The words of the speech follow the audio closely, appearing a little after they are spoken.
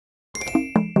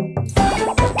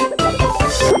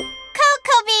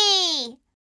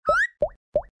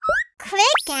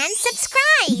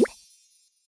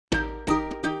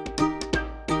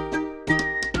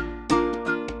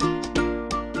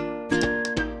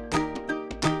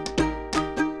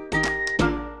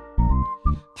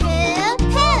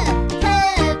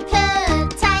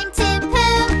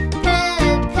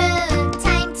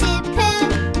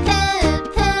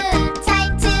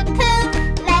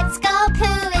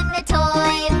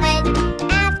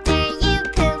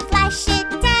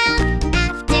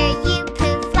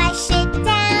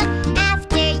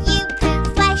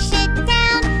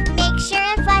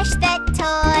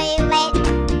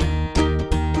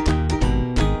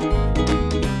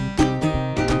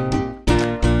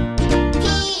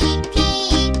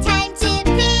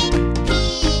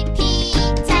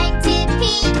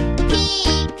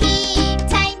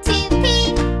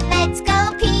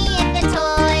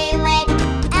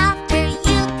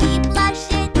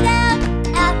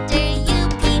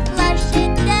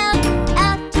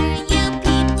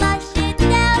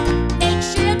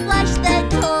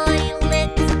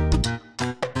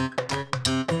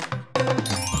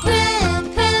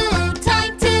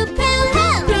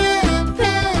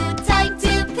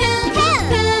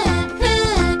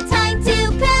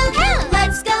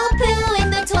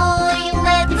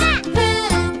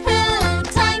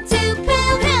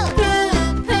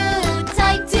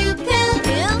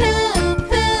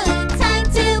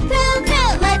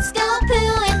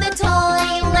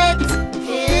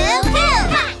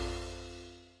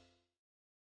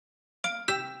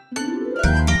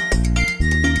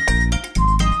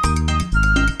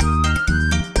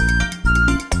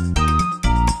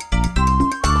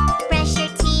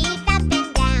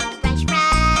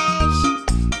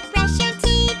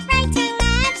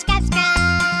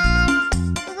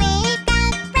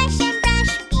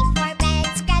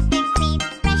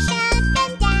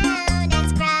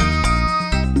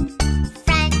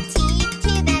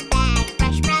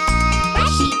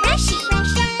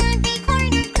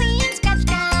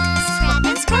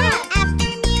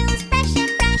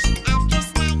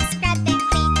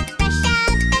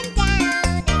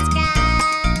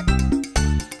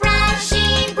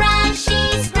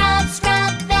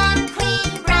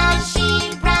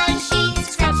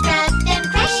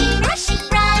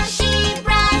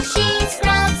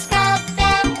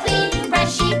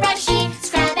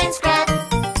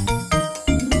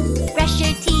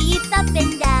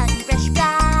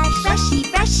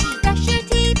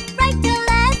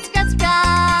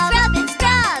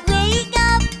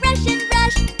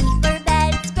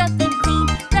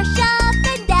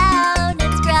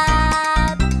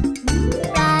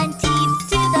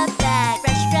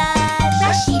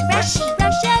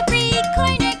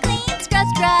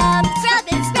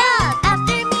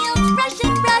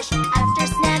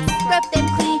scrub them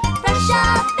clean. Brush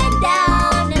up and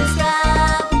down and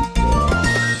scrub.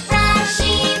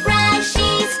 Brushy,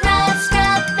 brushy, scrub,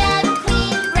 scrub them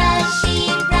clean. Brushy,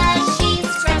 brushy,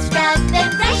 scrub, scrub them.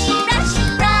 Brushy, brushy,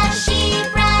 brushy,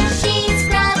 brushy,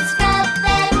 scrub, scrub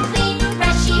them clean.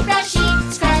 Brushy, brushy,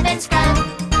 scrub and scrub.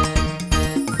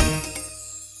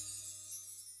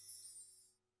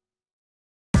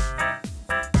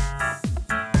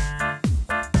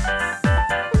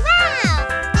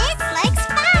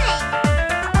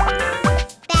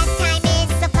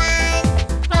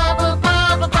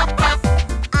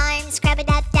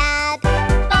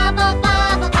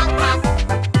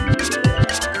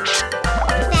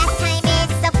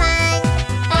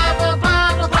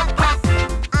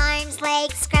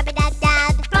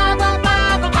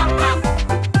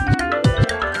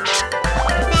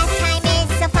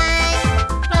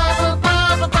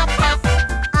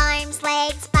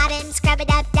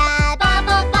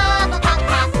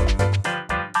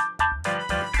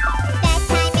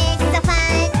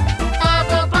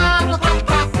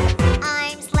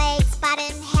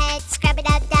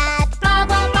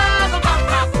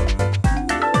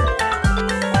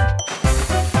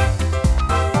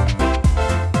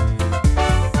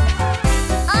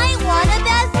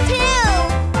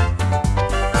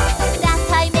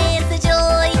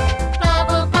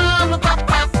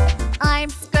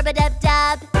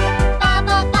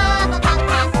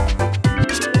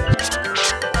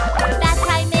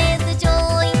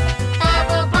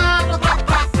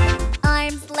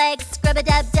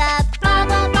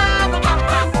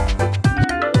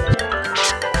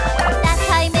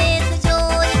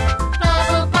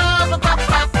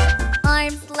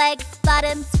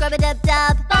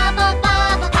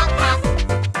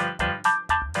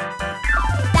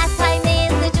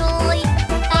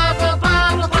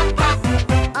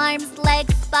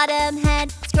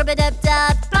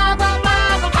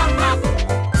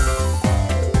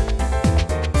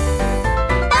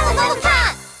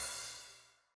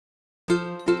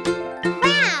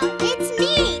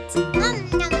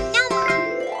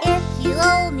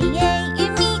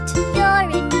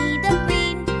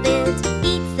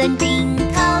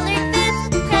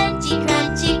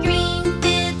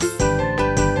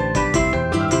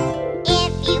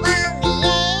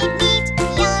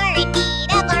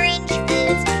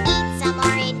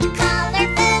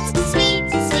 Sweet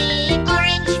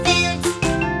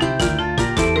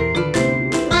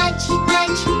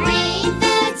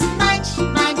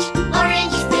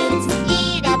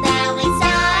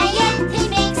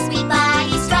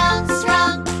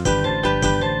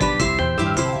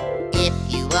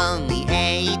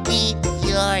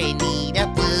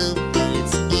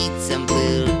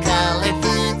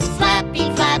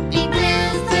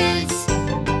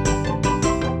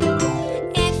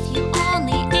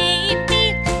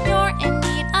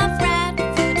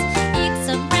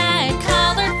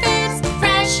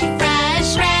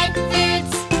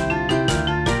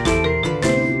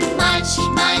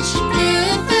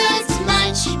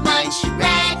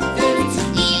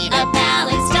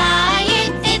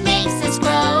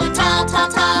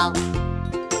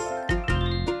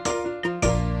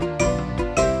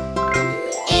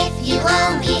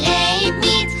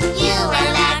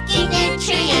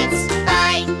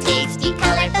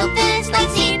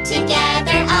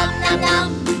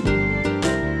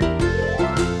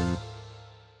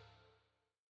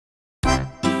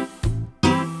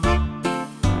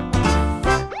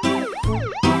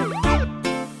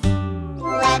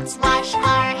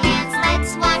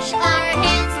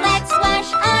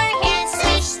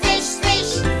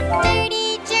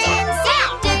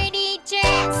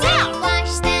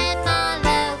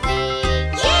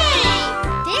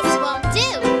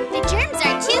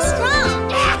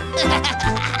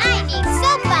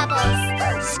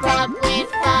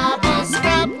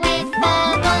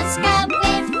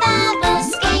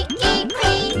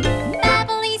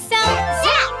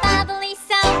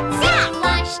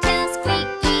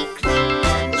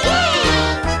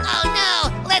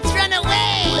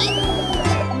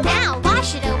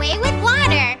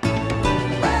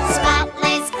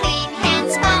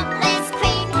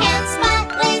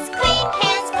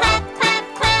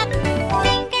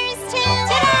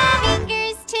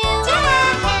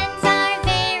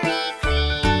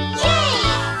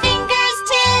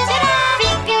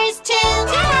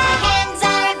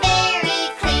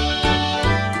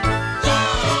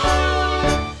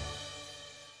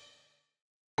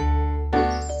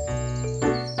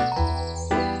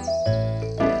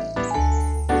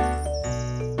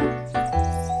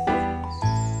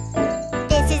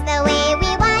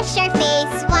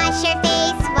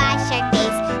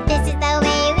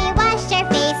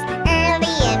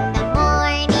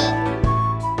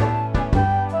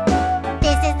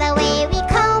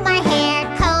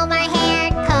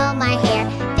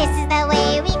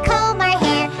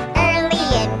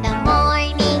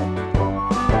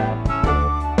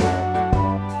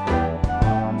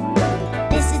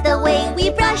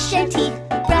we brush our teeth.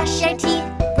 Brush our teeth,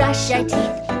 brush our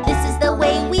teeth. This is the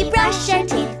way we brush our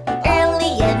teeth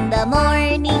early in the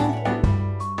morning.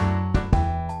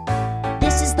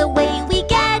 This is the way we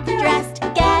get dressed,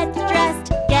 get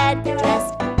dressed, get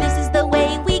dressed. This is the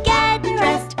way we get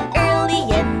dressed early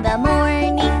in the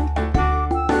morning.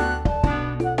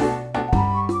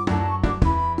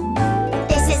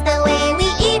 This is the way we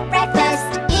eat breakfast,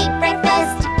 eat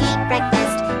breakfast, eat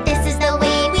breakfast. This is the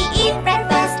way we eat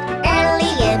breakfast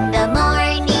early in the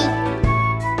morning.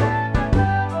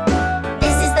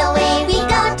 This is the way we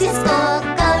go to school,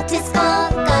 go to school,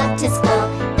 go to school.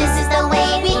 This is the way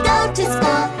we go to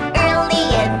school early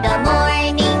in the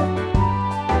morning.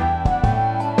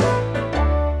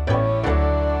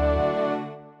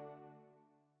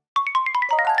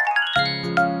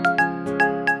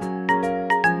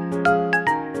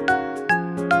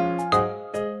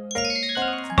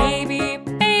 Baby,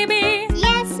 baby,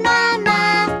 Yes, Mama.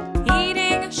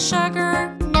 eating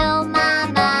sugar, No,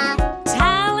 Mama.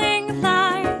 telling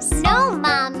lies. No,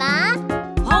 Mama.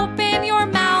 Open your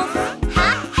mouth. Ha,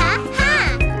 ha,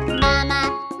 ha. Mama,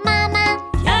 Mama.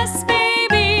 Yes,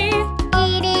 baby.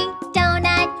 Eating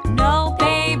donut. No,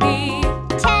 baby.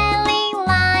 Telling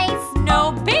lies. No,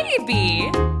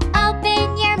 baby. Open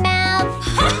your mouth.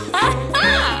 Ha ha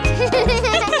ha!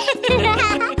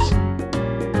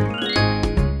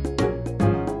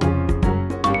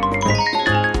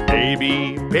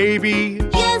 Baby, baby,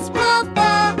 Yes,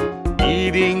 Papa.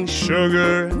 eating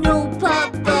sugar, No,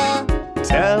 Papa.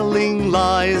 telling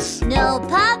lies. No,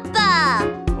 Papa.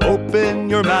 Open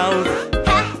your mouth.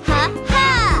 Ha, ha, ha.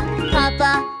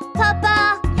 Papa,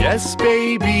 Papa. Yes,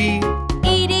 baby.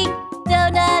 Eating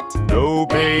donut. No,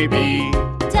 baby.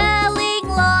 Telling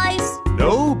lies.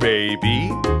 No,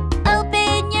 baby.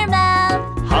 Open your mouth.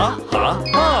 Ha ha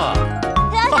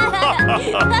ha!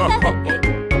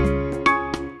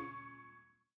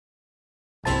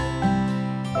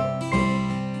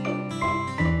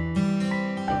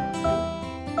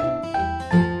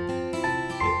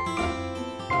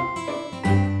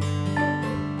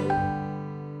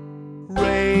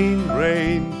 Rain,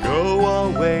 rain, go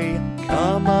away.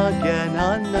 Come again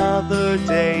another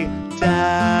day.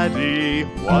 Daddy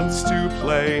wants to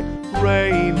play.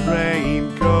 Rain,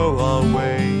 rain, go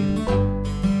away.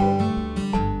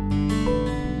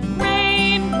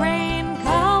 Rain, rain,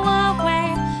 go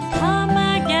away. Come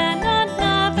again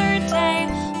another day.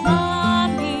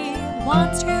 Mommy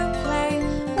wants to play.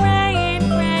 Rain,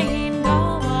 rain, go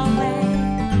away.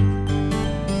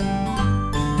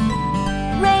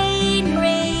 Rain,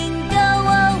 rain, go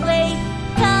away.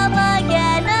 Come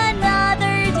again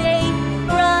another day.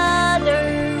 Brother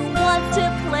wants to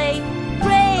play.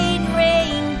 Rain,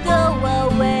 rain, go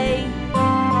away.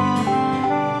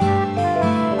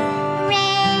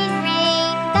 Rain,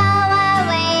 rain, go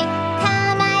away.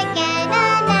 Come again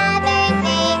another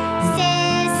day.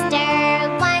 Sister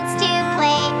wants to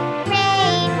play.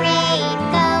 Rain, rain,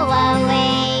 go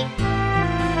away.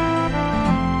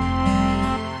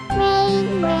 Rain,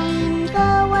 rain, go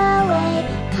away.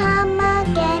 Come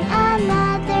again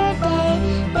another day.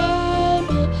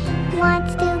 Baby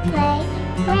wants to play.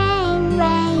 Rain,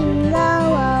 rain, go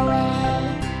away.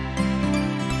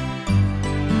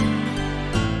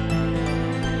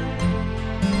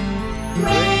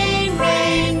 Rain,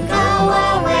 rain, go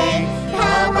away.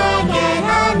 Come again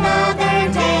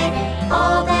another day.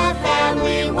 All the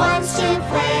family wants to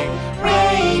play.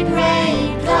 Rain,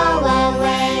 rain, go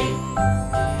away.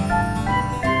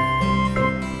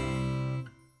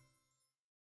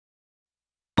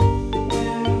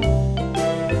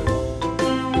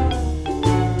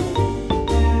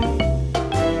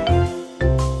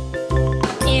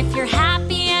 If you're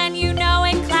happy and you know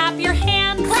it, clap your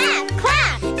hands. Clap,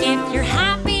 clap, If you're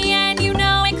happy and you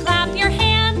know it, clap your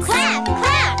hands. clap,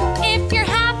 clap. If you're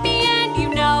happy and you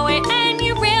know it and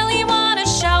you really want to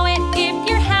show it. If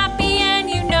you're happy and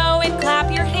you know it,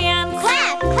 clap your hands.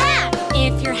 Clap, clap.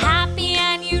 If you're happy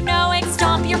and you know it,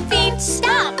 stomp your feet.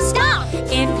 Stop, stop.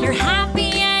 If you're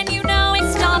happy and you know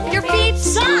it, stomp your feet.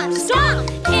 Stop, stop.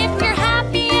 If you're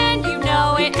happy and you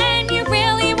know it and you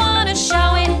really want to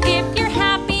show it. If you're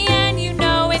happy and you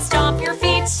know it, stomp your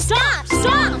feet. Stop,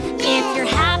 stop. If you're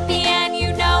happy and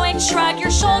you know it, shrug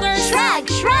your shoulders. Shrug,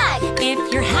 shrug.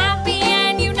 If you're happy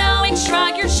and you know it,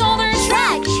 shrug your shoulders.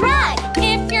 Shrug, shrug.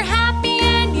 If you're happy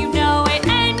and you know it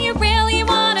and you really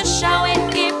want to show it.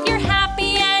 If you're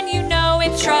happy and you know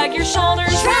it, shrug your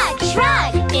shoulders. Shrug,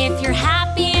 shrug. If you're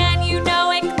happy and you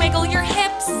know it, wiggle your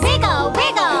hips. Wiggle,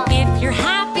 wiggle. If you're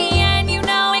happy and you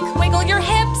know it, wiggle your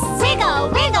hips. Wiggle,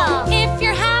 wiggle. If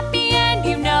you're happy and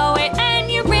you know it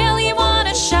and you really want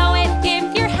to show it.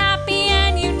 If you're happy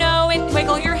and you know it,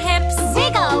 wiggle your hips. Wiggle,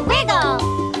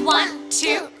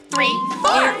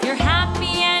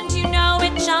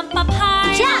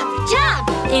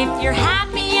 you're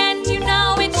happy and you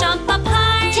know it, jump up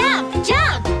high. Jump,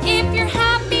 jump. If you're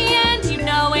happy and you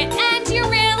know it and you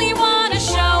really want to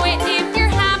show it, if you're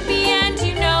happy and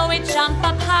you know it, jump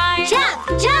up high. Jump,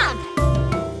 jump.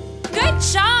 Good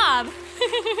job!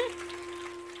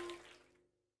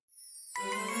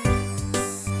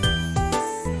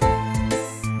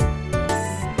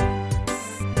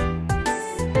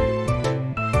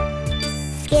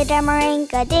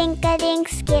 Skidamarinka-dinka-dink,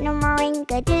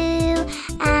 skidamarinka-doo.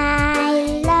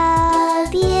 I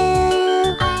love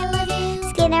you. I love you.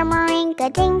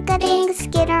 Skidamarinka-dinka-dink,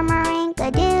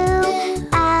 skidamarinka-doo.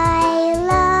 I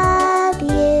love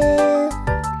you.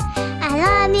 I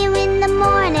love you in the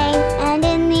morning and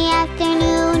in the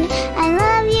afternoon. I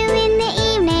love you in the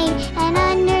evening and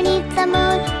underneath the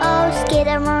moon. Oh,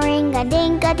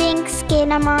 skidamarinka-dinka-dink,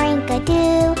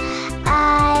 skidamarinka-doo.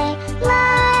 I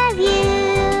love you.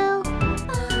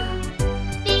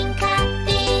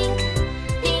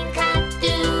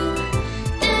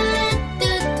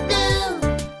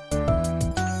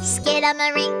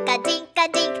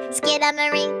 Skidamarinka-dinka-dink,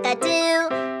 skidamarinka-doo.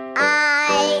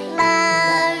 I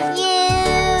love you.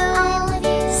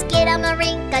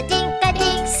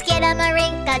 Skidamarinka-dinka-dink,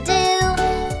 skidamarinka-doo.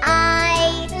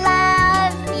 I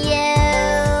love you.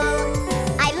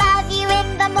 I love you in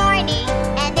the morning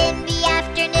and in the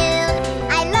afternoon.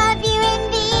 I love you in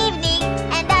the evening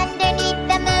and underneath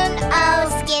the moon. Oh,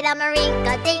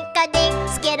 skidamarinka-dinka-dink,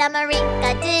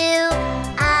 skidamarinka-doo.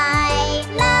 I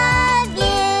love you.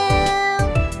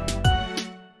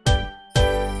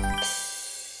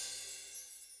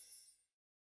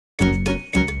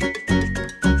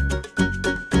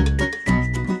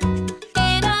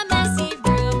 In a messy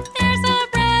room, there's a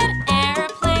red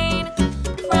airplane,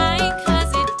 crying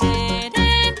 'cause it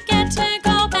didn't get to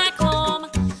go back home.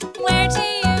 Where do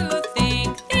you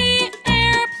think the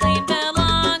airplane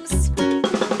belongs?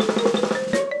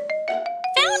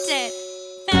 Found it!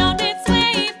 Found its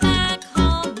way back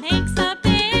home, makes a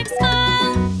big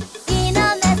smile. In a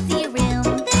messy room,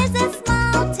 there's a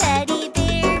small teddy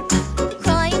bear,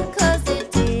 crying 'cause it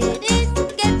didn't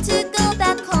get to go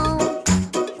back home.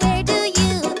 Where do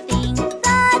you think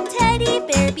the teddy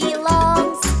bear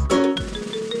belongs?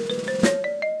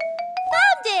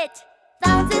 Found it!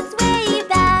 Found its way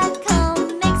back home,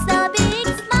 makes a big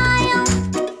smile.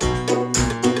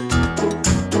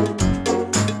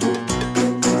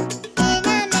 In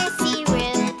a messy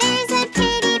room, there's a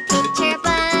pretty picture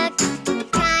book,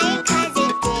 crying 'cause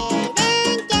it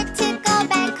didn't get to go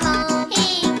back home.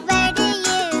 Where do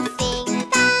you think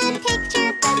the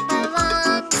picture book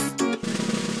belongs?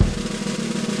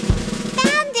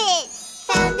 Found it!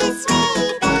 Found its way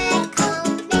back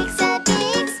home, makes a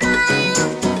big smile.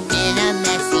 In a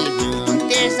messy room,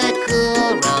 there's a cool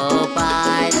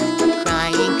robot,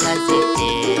 crying 'cause it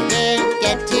didn't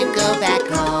get to go back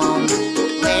home.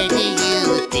 Where do you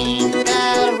think the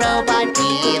robot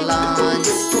belongs?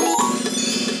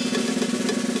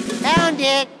 Found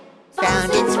it!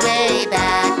 Found its way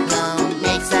back home,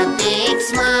 makes a big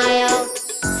smile.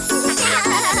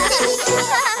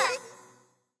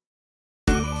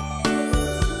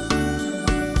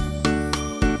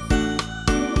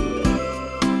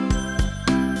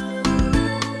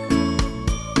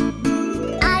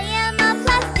 I am a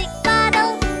plastic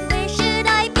bottle. Where should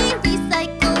I be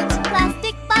recycled?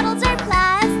 Plastic bottles are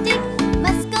plastic,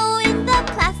 must go in the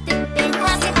plastic bin.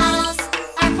 Plastic bottles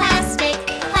are plastic.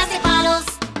 Plastic bottles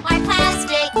are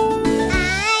plastic.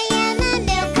 I am a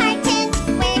milk carton.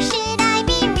 Where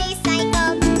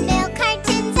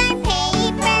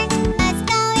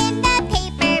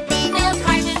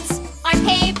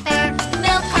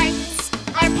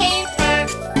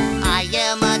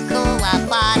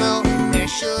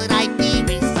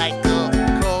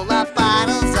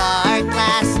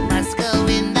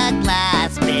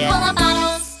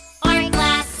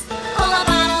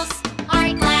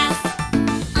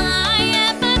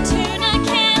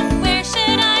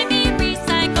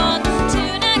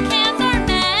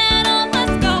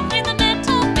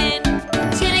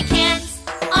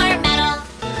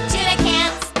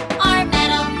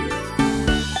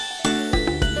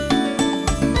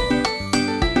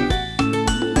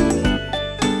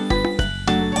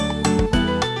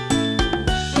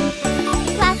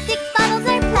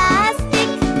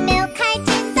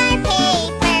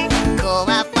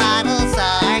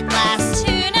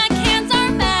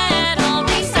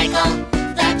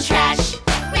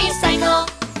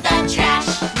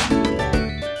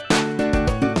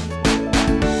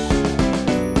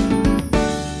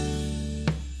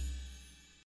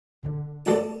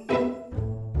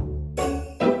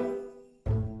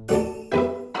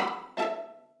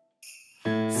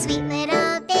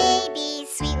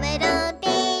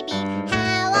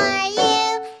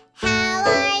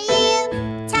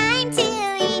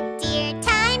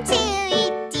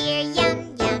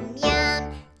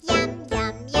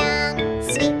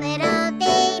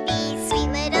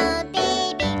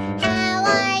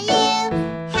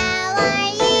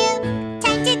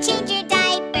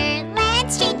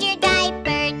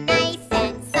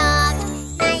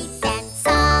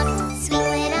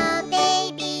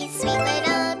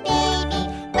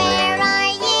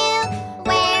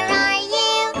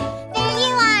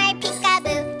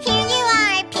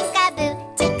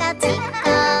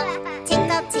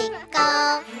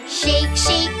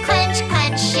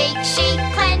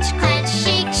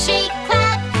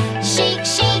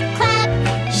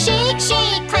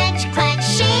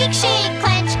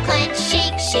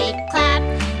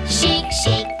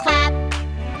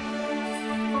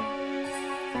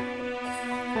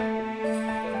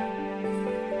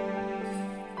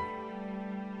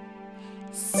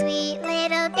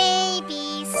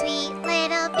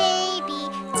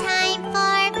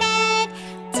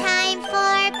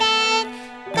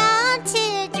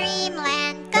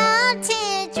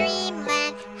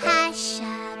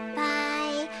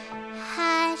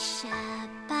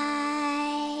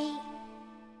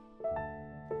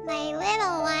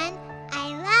everyone. I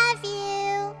love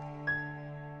you.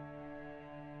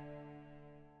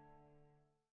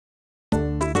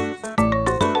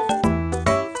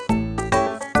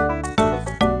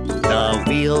 The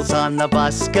wheels on the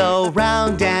bus go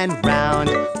round and round,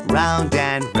 round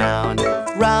and round,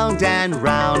 round and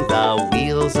round. The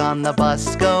wheels on the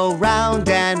bus go round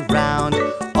and round,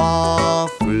 all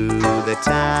through the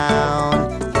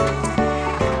town.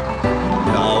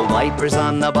 The wipers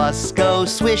on the bus go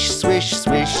swish, swish,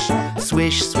 swish,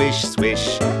 swish, swish,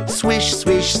 swish, swish,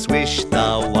 swish, swish.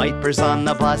 The wipers on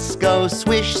the bus go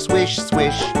swish, swish,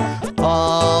 swish,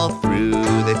 all through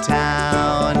the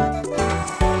town.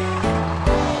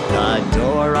 The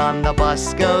door on the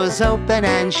bus goes open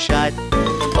and shut,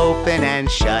 open and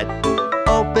shut,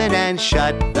 open and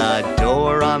shut. The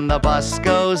door on the bus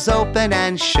goes open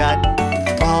and shut,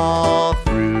 all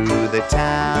through the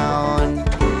town.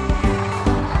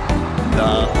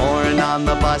 The horn on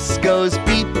the bus goes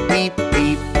beep, beep,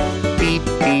 beep, beep,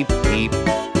 beep, beep,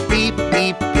 beep,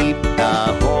 beep, beep.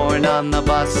 The horn on the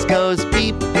bus goes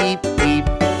beep, beep, beep,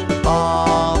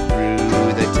 all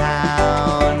through the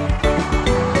town.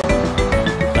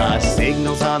 The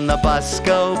signals on the bus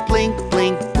go blink,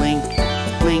 blink, blink,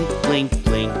 blink, blink,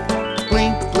 blink,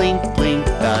 blink, blink, blink.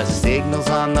 The signals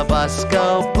on the bus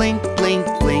go blink, blink,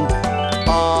 blink,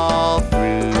 all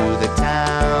through the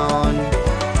town.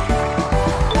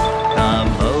 The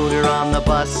motor on the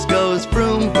bus goes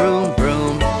vroom, vroom,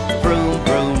 vroom, vroom,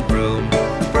 vroom, vroom,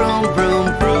 vroom, vroom,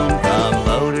 vroom. The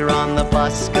motor on the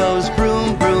bus goes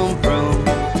vroom, vroom, vroom,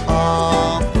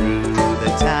 all through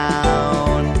the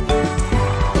town.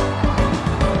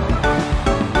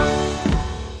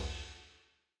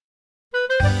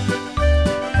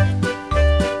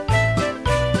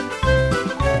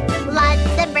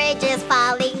 London Bridge is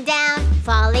falling down,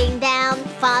 falling down,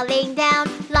 falling down.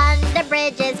 London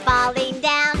Bridge is falling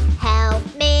down. Help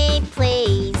me,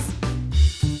 please.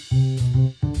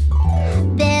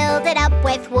 Build it up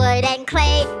with wood and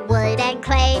clay, wood and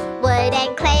clay, wood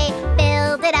and clay.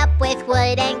 Build it up with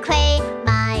wood and clay,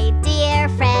 my dear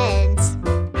friends.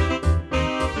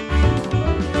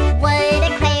 Wood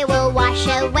and clay will wash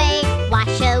away,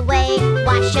 wash away,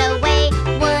 wash away.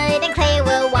 Wood and clay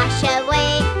will wash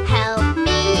away. Help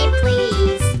me,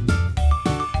 please.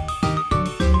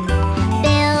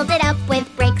 Build it up with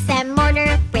bricks and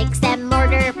mortar, bricks and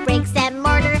mortar, bricks and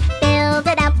mortar. Build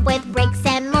it up with bricks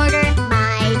and mortar,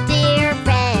 my dear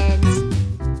friends.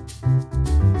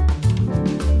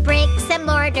 Bricks and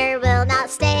mortar will not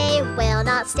stay, will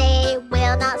not stay,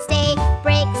 will not stay.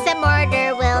 Bricks and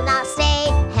mortar will not stay.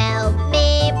 Help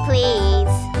me, please.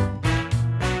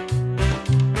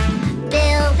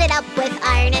 Build it up with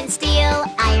iron and steel,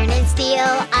 iron and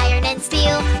steel, iron and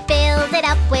steel. Build it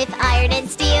up with iron and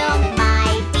steel,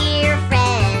 my dear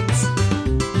friends.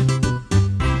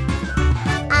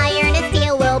 Iron and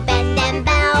steel will bend and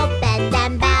bow, bend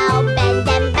and bow, bend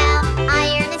and bow.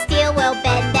 Iron and steel will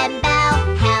bend and bow.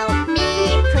 Help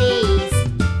me, please.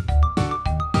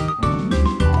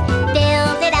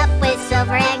 Build it up with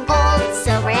silver and gold,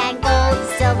 silver and gold,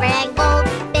 silver and gold.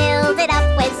 Build it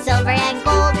up with silver and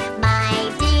gold,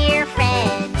 my dear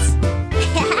friends.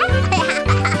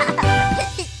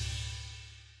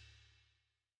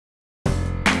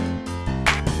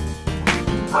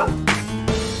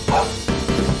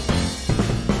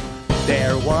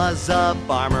 There was a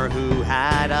farmer who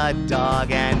had a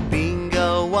dog, and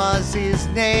Bingo was his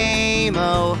name.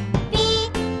 Oh,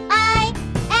 B-I-N-G-O,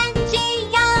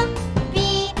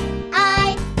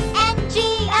 B-I-N-G-O,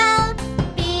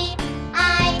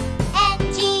 B-I-N-G-O.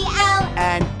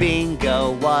 and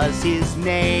Bingo was his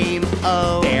name.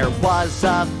 Oh, there was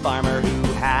a farmer who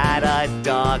had a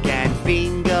dog, and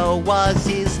Bingo was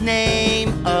his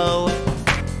name. Oh,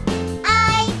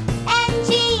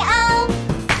 I-N-G-O,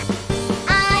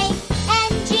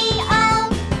 I-N-G-O,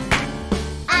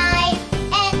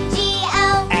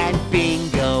 I-N-G-O. and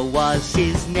Bingo was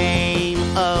his name.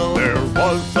 Oh, There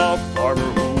was a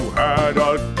farmer who had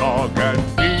a dog, and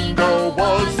Bingo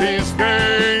was his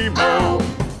name. Oh,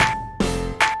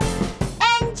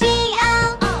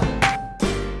 N-G-O,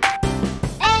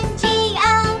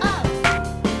 N-G-O,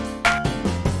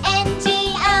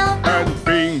 N-G-O. and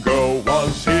Bingo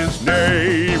was his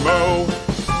name. Oh,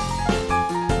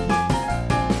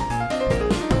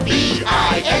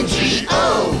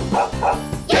 B-I-N-G-O.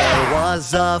 there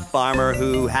was a farmer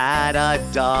who had a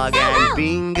dog, and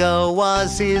Bingo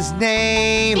was his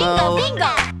name. Bingo, Oh,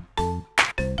 bingo.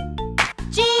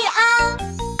 G-O,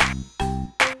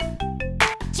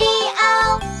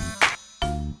 G-O,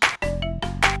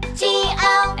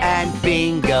 G-O. and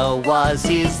Bingo was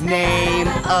his name.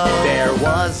 Oh, there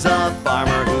was a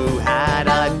farmer who had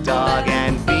a dog,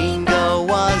 and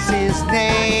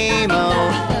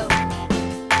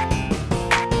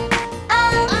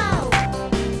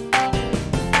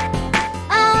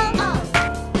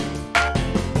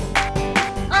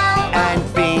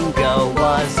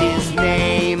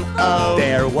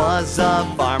was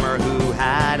a farmer who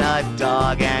had a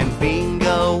dog, and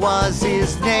Bingo was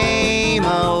his name.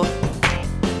 Oh.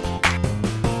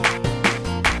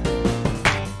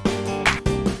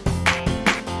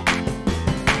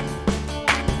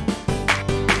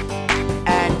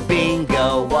 And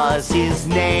Bingo was his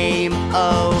name.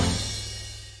 Oh.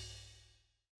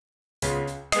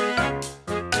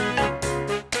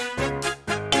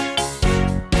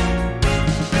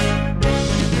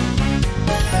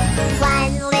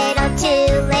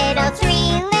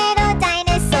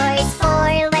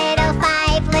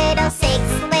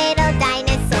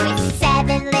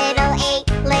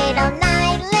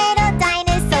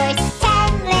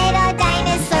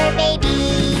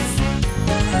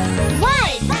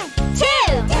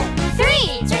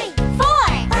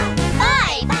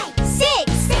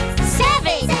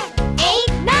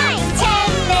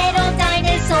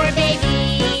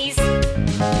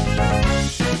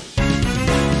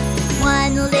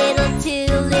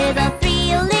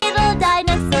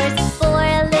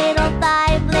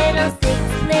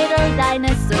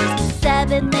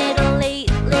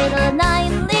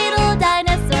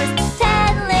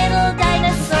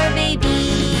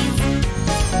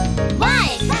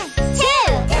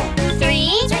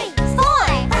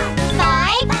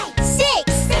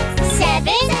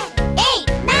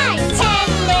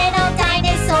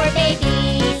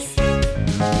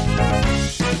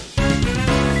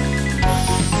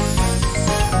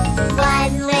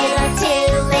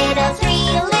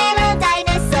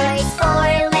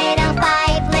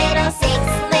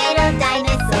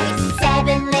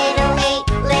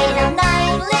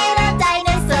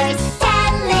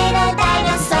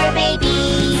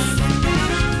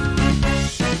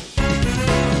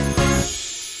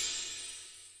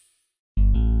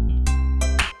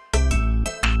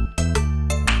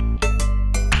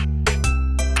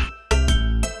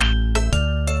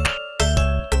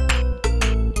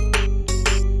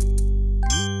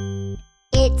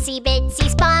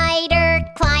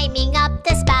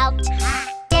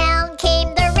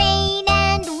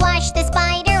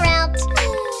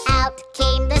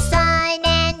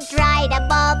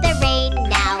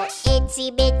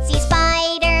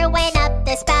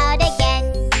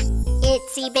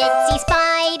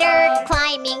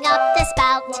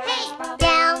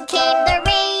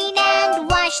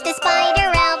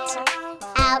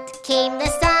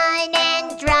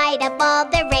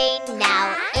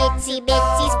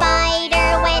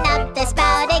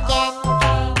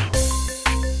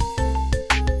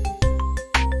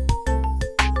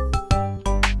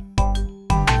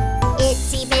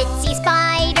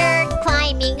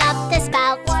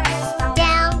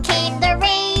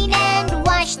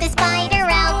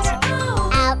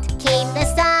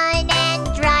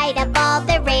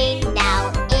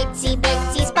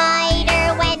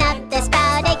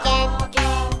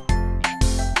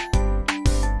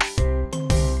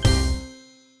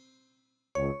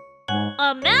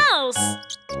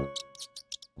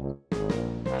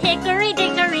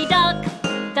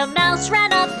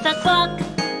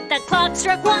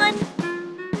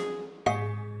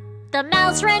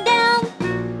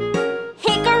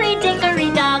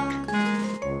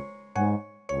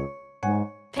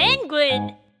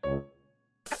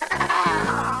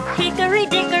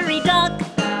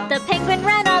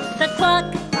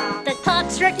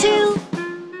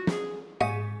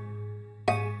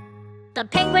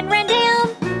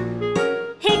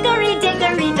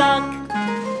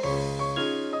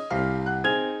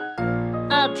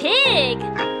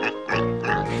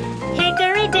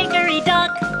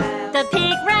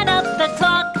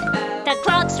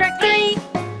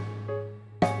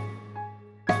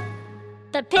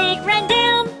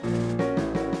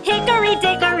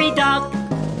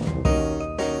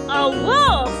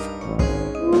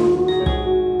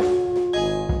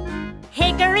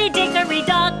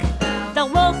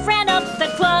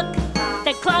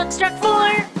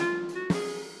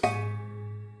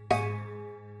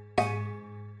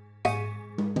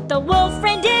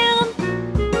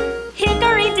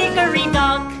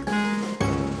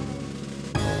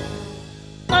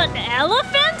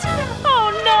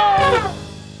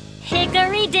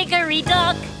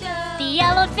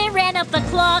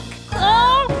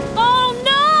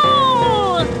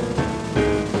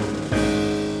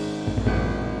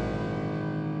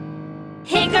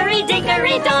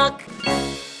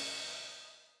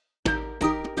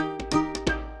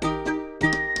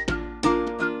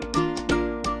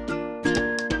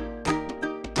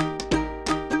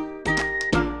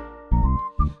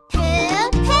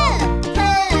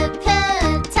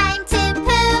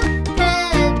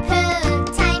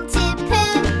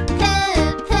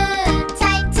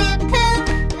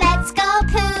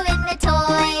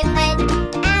 Toy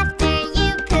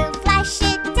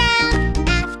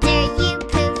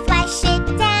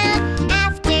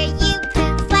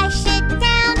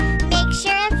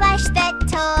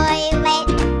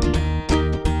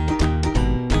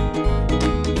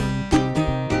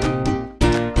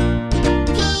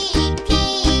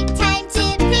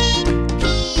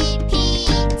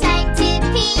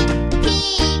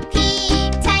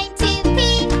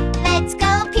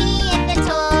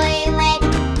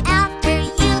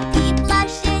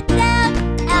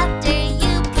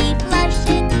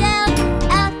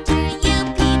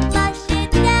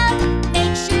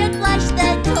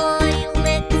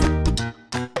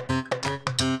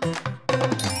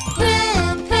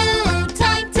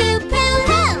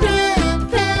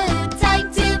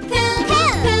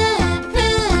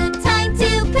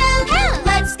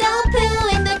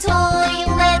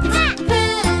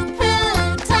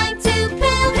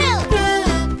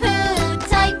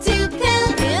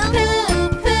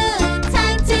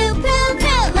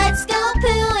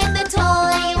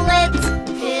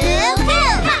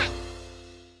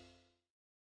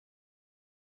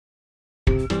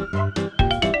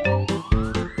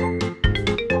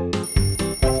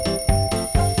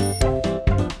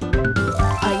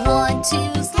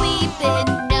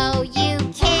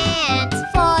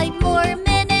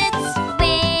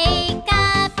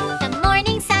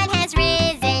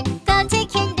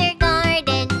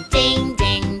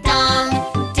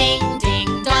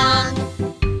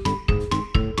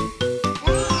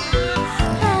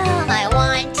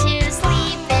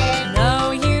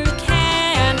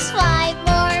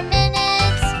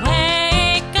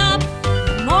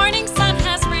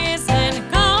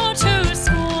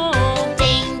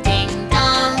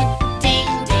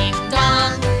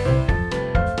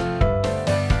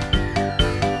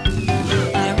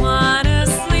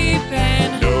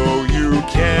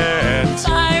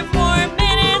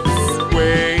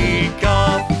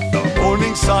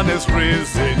has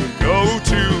risen, go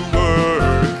to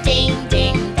work. Ding,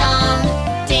 ding, dong,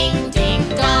 ding, ding,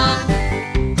 dong.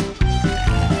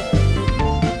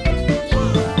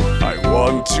 I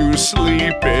want to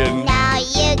sleep in Now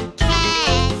you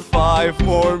can 5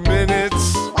 more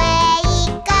minutes.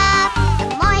 wake up. The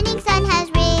morning sun has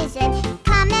risen.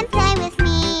 Come and play with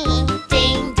me.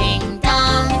 Ding, ding,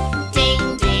 dong,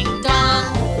 ding, ding,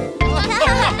 dong.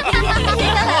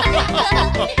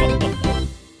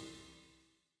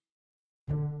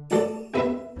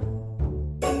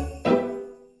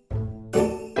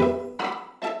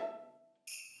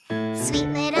 Sweet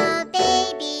little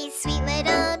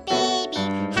baby,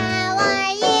 how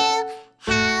are you?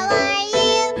 How are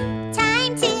you?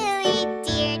 Time to eat,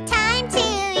 dear, time to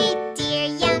eat, dear.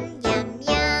 Yum, yum,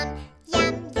 yum,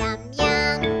 yum, yum,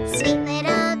 yum. Sweet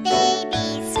little baby,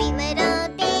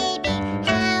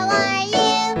 how are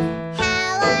you? How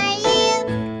are you?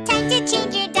 Time to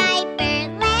change your diaper,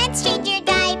 let's change your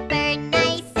diaper.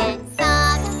 Nice and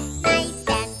soft, nice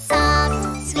and soft.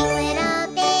 Sweet little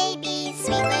baby,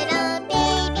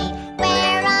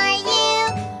 where are you?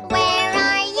 Where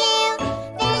are you?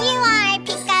 There you are,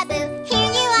 peekaboo,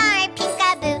 here you are,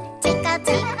 peekaboo. Tinkle,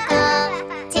 tinkle,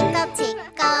 tinkle,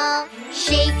 tinkle.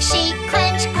 Shake, shake,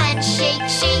 crunch, crunch, shake,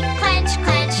 shake, crunch,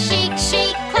 crunch, shake,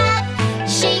 shake, clap,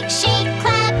 shake, shake,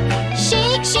 clap,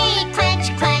 shake, shake, crunch,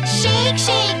 crunch, shake,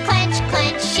 shake, crunch,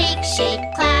 crunch, shake, shake,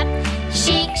 clap,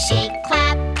 shake, shake,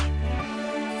 clap.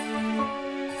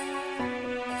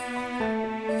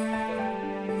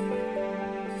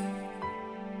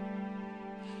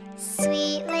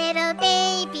 Sweet little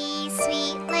baby,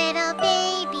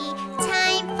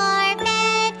 time for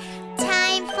bed,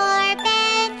 time for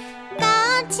bed. Go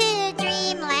to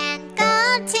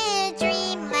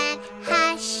dreamland,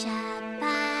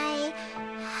 hush-a-bye,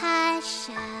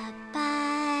 hush-a-bye.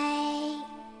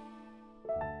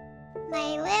 My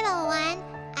little one,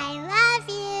 I love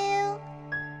you.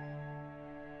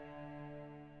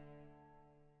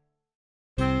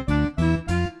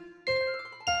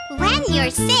 When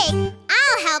you're sick,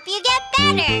 I'll help you get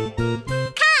better.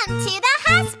 Come to the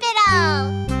hospital.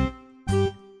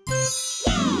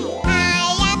 I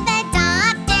am the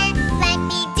doctor. Let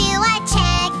me do a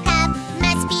checkup.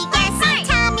 Must be guessing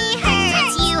tummy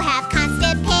hurts. You have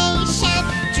constipation.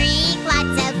 Drink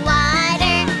lots of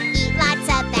water. Eat lots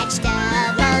of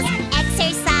vegetables.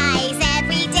 Exercise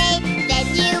every day. Then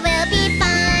you will be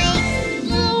fine.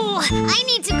 Ooh, I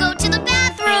need to go to the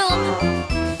bathroom.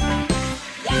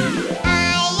 I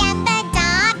am the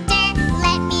doctor.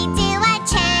 Let me do a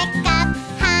checkup.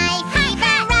 High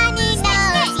fever, runny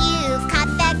nose. You've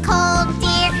caught the cold,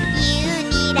 dear. You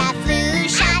need a flu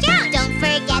shot. Don't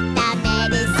forget the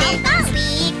medicine.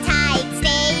 Sleep tight,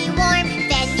 stay warm.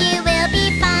 Then you will be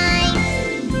fine.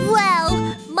 Well,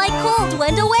 my cold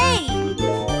went away.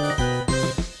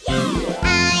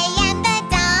 I am the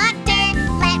doctor.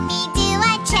 Let me do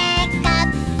a checkup.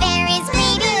 There is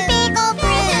bleeding, big ol'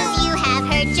 bruise. You have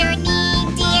hurt your knee,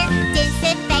 dear.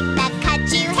 Disinfect the cut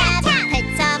you have. Put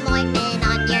some ointment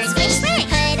on your knee.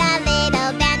 Put a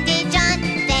little bandage on.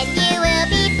 Then you will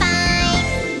be fine.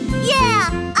 Yeah,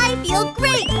 I feel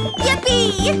great.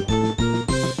 Yippee!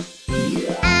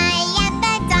 I am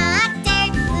the doctor.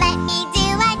 Let me do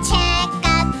a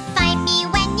checkup. Find me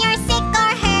when you're sick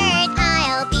or hurt.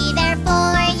 I'll be there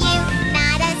for you.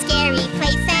 Not a scary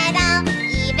place at all.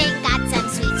 Even got some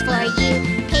sweets for you.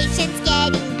 Patient's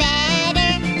getting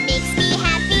better. Makes me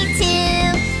happy too.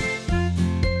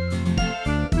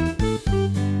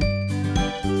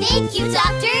 Thank you,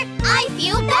 doctor. I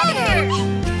feel better.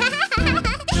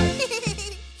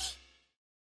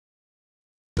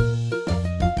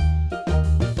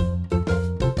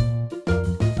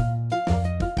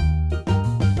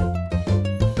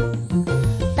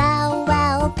 Bow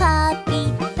wow puppy,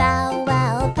 bow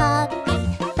wow puppy,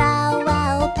 bow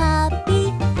wow puppy,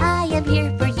 I am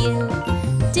here for you.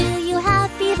 Do you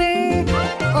have fever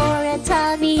or a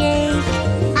tummy ache?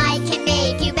 I can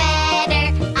make you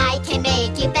better, I can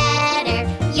make you better.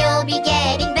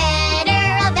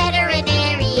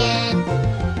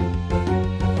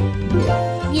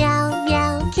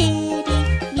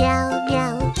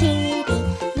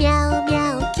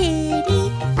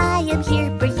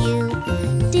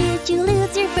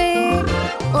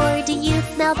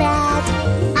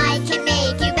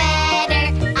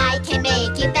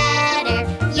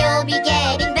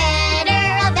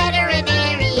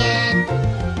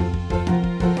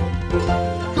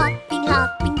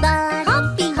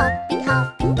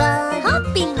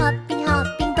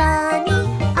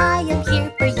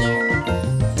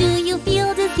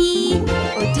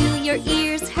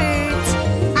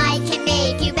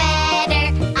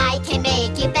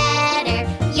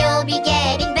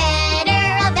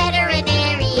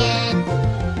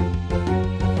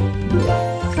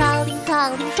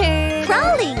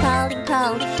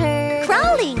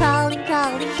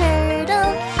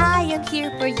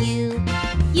 here for you.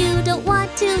 You don't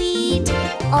want to eat,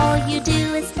 all you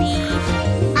do is sleep.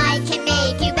 I can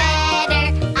make you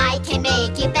better, I can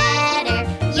make you better.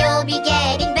 You'll be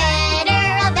getting better,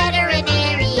 a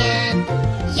veterinarian.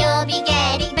 You'll be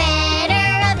getting better,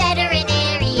 a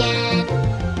veterinarian.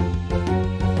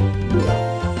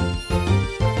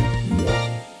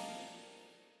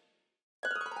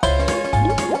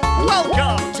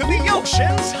 Welcome to the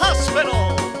Ocean's Hospital.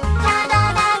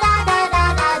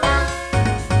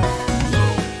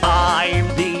 I'm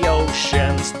the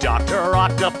ocean's Dr.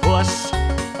 Octopus.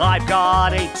 I've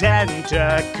got 8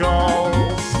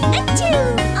 tentacles.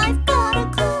 Achoo! I've got a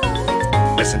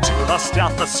cold. Listen to the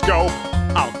stethoscope.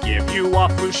 I'll give you a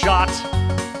flu shot.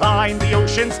 I'm the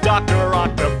ocean's Dr.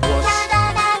 Octopus.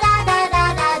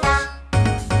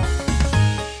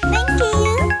 Thank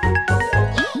you.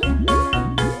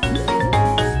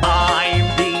 I'm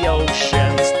the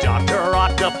ocean's Dr.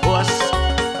 Octopus.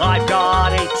 I've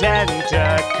got 8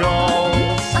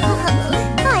 tentacles.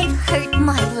 I've hurt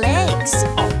my legs.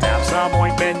 I'll dab some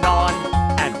ointment on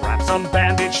and wrap some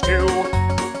bandage too.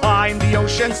 I'm the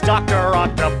ocean's Dr.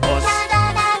 Octopus.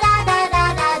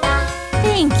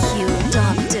 Thank you,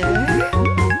 Doctor.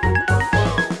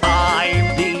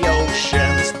 I'm the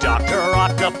ocean's Dr.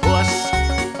 Octopus.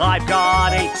 I've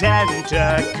got 8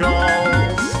 tentacles.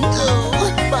 Oh,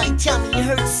 my tummy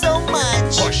hurts so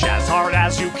much. Push as hard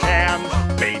as you can.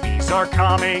 Babies are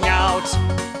coming out.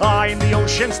 I'm the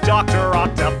ocean's Dr.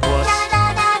 Octopus.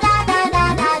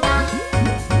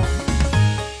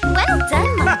 Well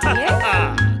done, my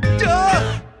dear.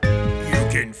 Duh! You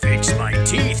can fix my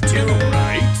teeth too,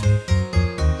 right?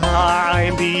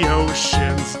 I'm the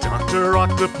ocean's Dr.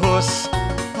 Octopus.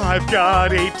 I've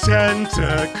got 8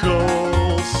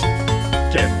 tentacles.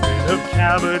 Get rid of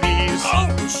cavities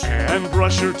Ouch! and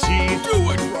brush your teeth.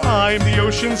 Do it right. I'm the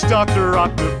ocean's Dr.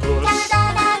 Octopus.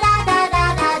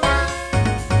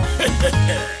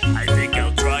 I think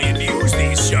I'll try and use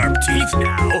these sharp teeth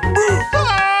now.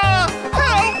 Ah!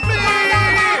 Help me!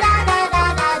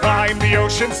 I'm the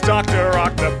ocean's Dr.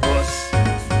 Octopus.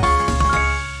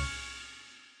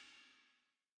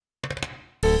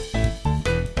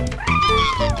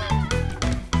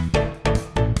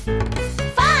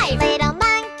 Five little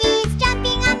monkeys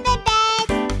jumping on the bed.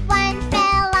 One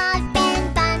fell off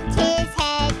and bumped his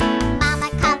head. Mama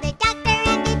called the doctor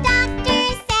and the doctor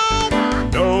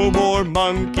said, No more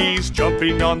monkeys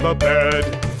jumping on the bed.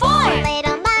 Four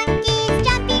little monkeys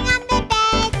jumping on the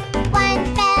bed. One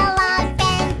fell off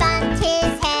and bumped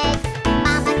his head.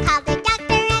 Mama called the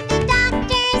doctor and the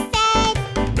doctor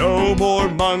said, No more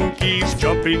monkeys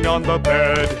jumping on the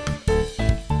bed.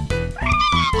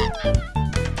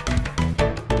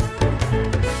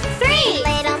 Three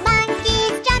little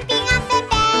monkeys jumping on the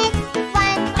bed.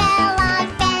 One fell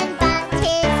off and bumped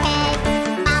his head.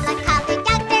 Mama called the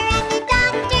doctor and the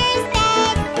doctor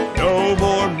said, No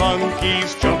more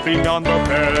monkeys jumping on the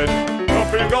bed.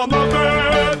 Jumping on the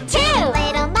bed. Two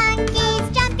little monkeys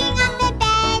jumping on the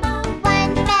bed.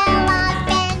 One fell off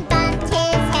and bumped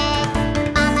his head.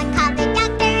 Mama called the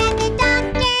doctor and the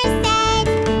doctor said,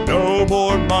 No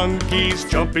more monkeys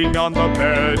jumping on the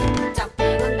bed.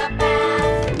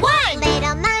 One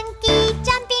little monkey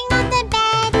jumping on the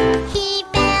bed. He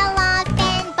fell off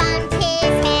and bumped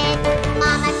his head.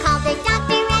 Mama called the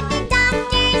doctor and the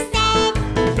doctor said,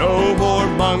 No more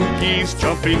monkeys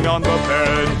jumping on the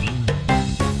bed.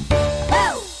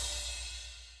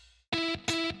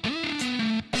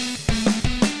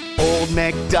 Old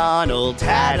MacDonald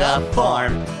had a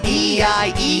farm,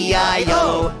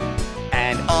 E-I-E-I-O.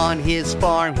 And on his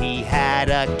farm he had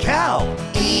a cow,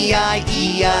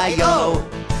 E-I-E-I-O.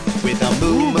 With a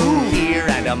moo-moo here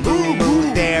and a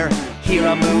moo-moo there. Here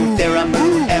a moo, there a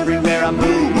moo, everywhere a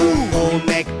moo-moo. Old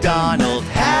MacDonald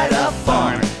had a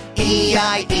farm,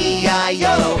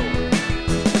 E-I-E-I-O.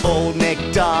 Old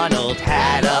MacDonald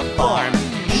had a farm,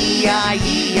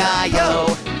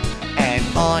 E-I-E-I-O. And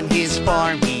on his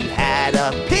farm he had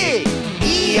a pig,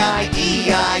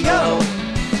 E-I-E-I-O.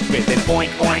 With an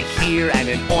oink oink here and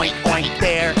an oink oink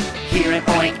there. Here an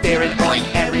oink, there an oink,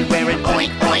 everywhere an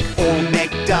oink oink. Old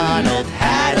MacDonald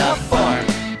had a farm,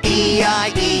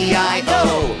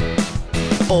 E-I-E-I-O.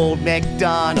 Old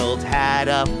MacDonald had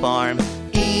a farm,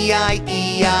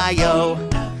 E-I-E-I-O.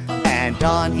 And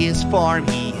on his farm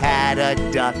he had a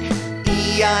duck,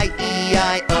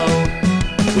 E-I-E-I-O.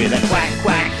 With a quack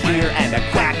quack here and a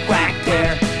quack quack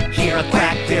there. Here a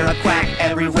quack, there a quack,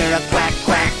 everywhere a quack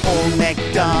quack. Old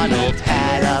MacDonald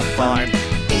had a farm,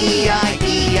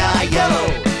 E-I-E-I-O.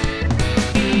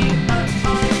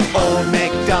 Old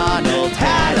MacDonald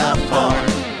had a farm,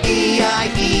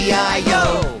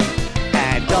 E-I-E-I-O.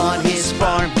 And on his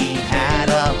farm he had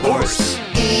a horse,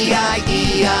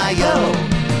 E-I-E-I-O.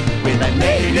 With a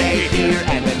neigh-neigh here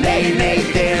and a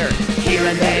neigh-neigh there. Here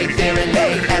a neigh, there a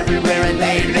neigh, everywhere a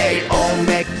neigh-neigh. Old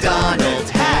MacDonald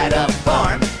had a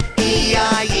farm.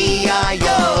 E-I-E-I-O.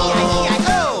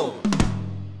 E-I-E-I-O.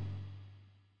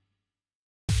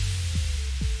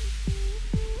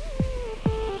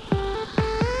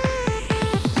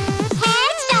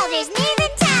 Head, shoulders, knees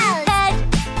and toes. Head,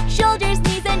 shoulders,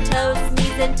 knees and toes,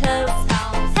 knees and toes.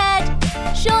 Head,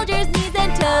 shoulders, knees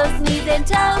and toes, knees and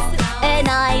toes. And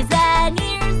eyes and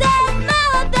ears and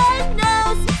mouth and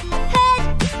nose. Head,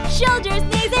 shoulders,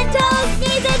 knees and toes,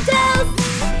 knees and toes.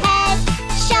 Head,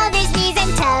 shoulders, knees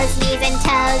and toes, knees and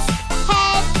toes.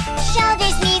 Head,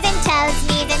 shoulders, knees and toes,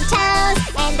 knees and toes.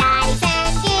 And eyes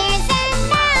and ears and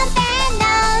mouth and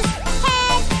nose.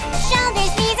 Head,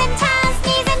 shoulders, knees and toes,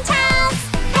 knees and toes.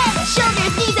 Head,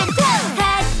 shoulders, knees and toes.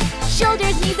 Head,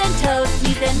 shoulders, knees and toes,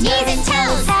 knees and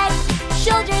toes. Head,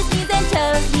 shoulders, knees and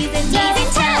toes, knees and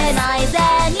toes. And eyes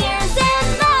and ears and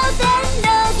mouth and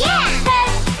nose. Yeah.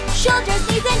 Head, shoulders,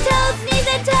 knees and toes, knees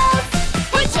and toes.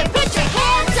 Put your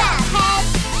hands up. Head,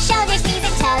 shoulders, knees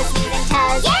and toes, knees and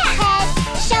toes. Yeah. Head,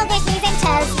 shoulders, knees and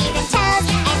toes, knees and toes.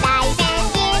 And eyes and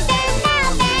ears and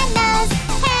mouth and nose.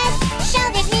 Head,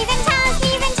 shoulders, knees and toes,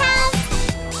 knees and toes.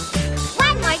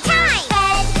 One more time.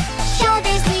 Head,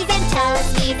 shoulders, knees and toes,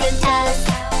 knees and toes.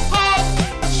 Head,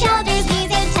 shoulders,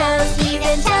 knees and toes, knees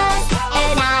and toes.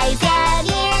 And eyes and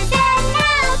ears and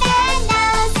mouth and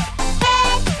nose.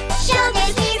 Head,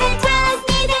 shoulders, knees and toes,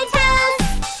 knees and toes.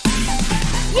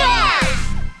 Yeah!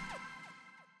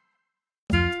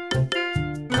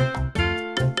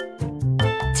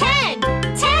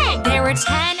 10. There were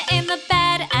 10 in the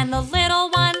bed, and the little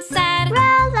one said,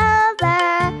 Roll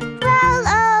over, roll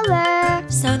over.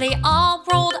 so they all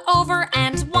rolled over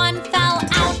and one fell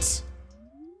out.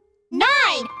 9.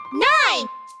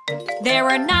 There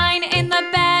were 9 in the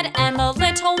bed, and the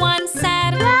little one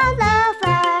said, Roll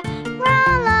over,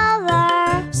 roll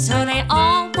over. so they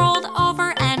all rolled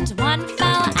over and one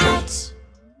fell out.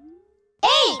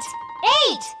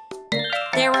 8.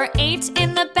 There were 8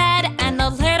 in the bed, and the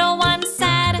little one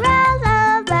said, Roll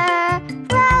over,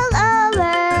 roll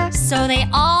over. so they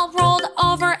all rolled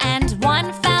over and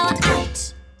one fell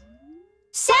out.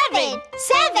 7.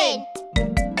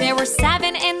 There were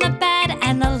 7 in the bed,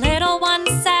 and the little one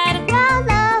said, Roll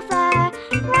over,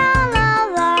 roll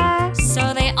over.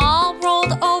 so they all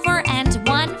rolled over and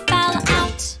one fell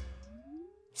out.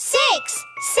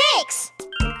 6.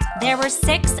 There were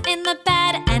 6 in the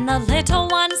bed, and the little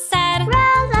one said,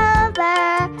 Roll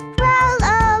over, roll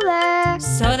over.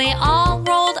 so they all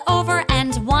rolled over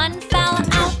and one fell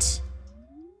out.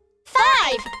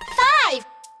 5.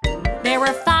 There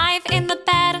were 5 in the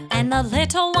bed, and the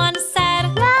little one said,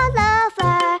 Roll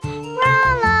over,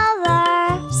 roll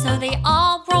over. so they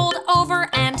all rolled over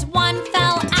and one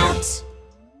fell out.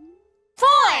 4.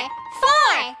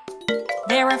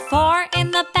 There were 4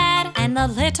 in the bed, and the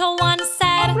little one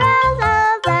said, Roll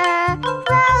over,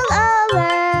 roll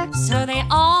over. so they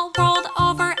all rolled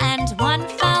over and one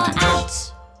fell out.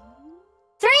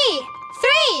 3.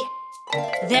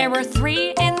 There were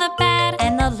 3 in the bed,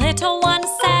 and the little one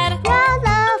said, Roll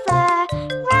over,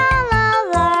 roll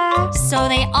over. so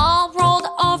they all rolled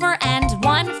over and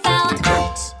one fell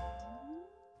out.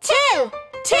 2.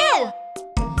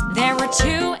 There were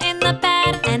 2 in the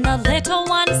bed, and the little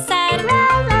one said,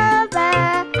 Roll over,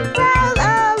 roll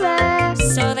over.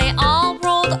 so they all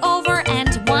rolled over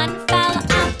and one fell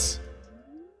out.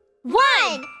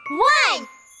 1.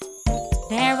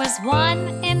 There was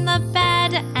 1 in the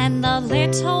bed, and the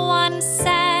little one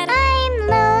said, I'm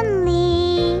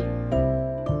lonely.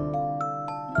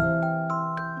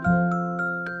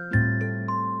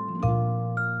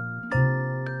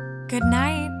 good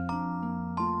night.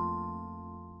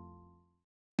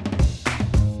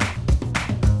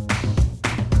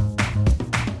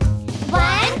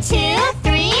 One, 2,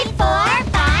 3, 4,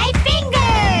 5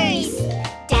 fingers.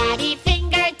 Daddy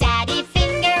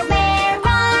finger, where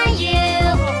are you?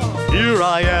 Here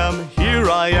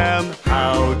I am,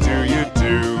 how do you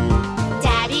do?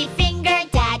 Daddy finger,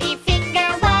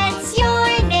 what's your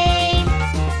name?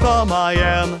 Thumb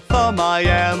I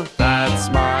am, that's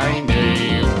my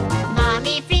name.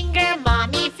 Mommy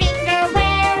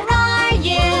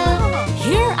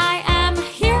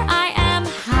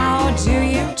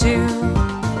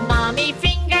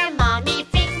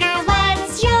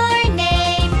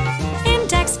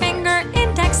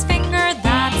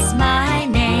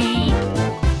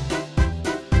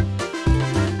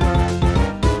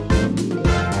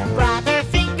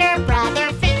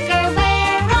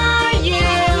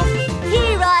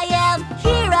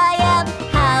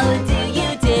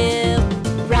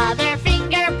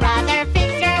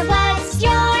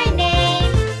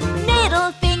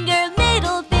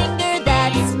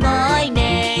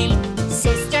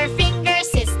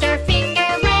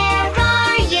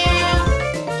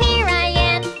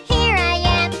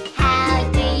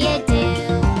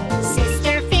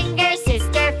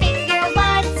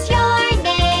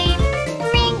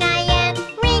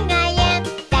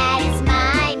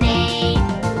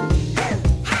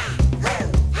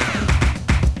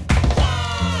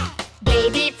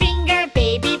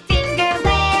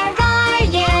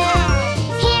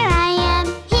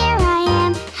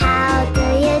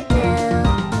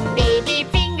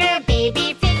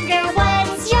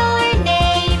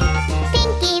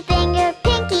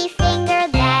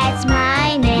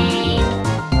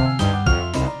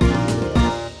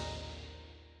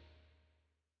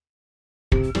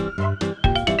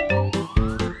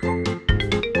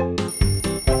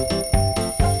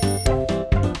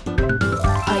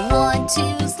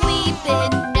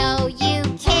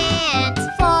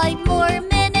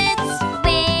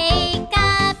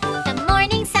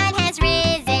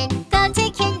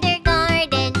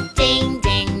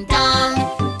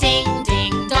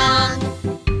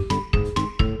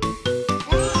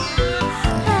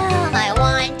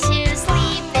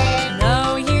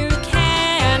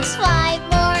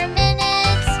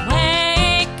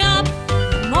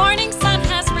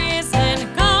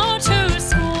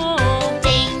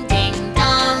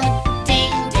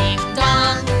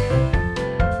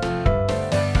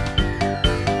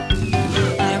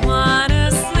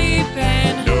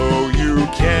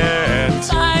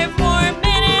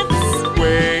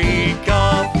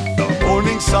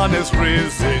sun has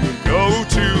risen, go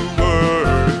to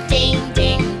work. Ding,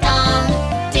 ding, dong,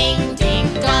 ding,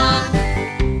 ding, dong.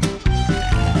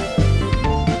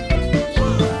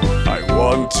 I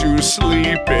want to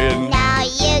sleep in Now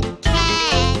you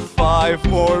can 5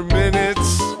 more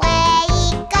minutes.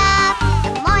 wake up.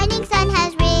 The morning sun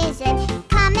has risen.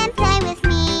 Come and play with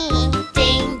me.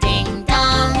 Ding, ding,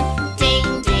 dong,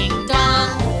 ding, ding,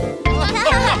 dong.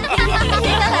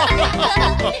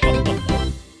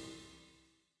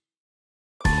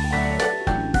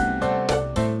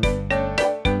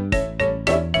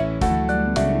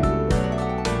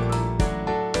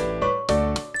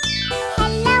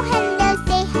 Hello, hello,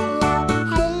 say hello.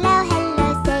 Hello, hello,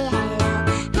 say hello.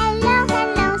 Hello,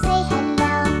 hello, say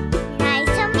hello.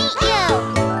 Nice to meet you.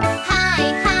 Hi,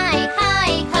 hi, hi,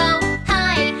 ho.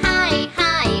 Hi, hi,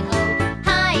 hi, ho.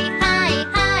 Hi, hi,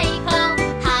 hi, ho.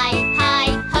 Hi, hi,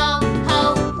 ho, ho.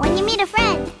 When you meet a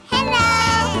friend, hello.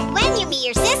 When you meet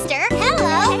your sister,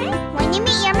 hello. When you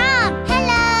meet your mom,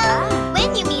 hello. When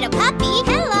you meet a puppy,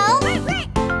 hello.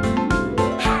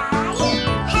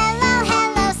 Hello,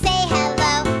 hello, say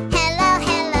hello. Hello,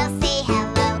 hello, say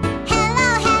hello. Hello,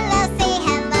 hello, say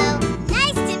hello.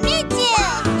 Nice to meet you.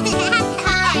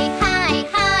 Hi, hi,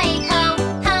 hi, ho.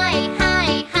 Hi, hi,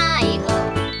 hi, ho.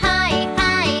 Hi,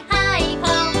 hi, hi,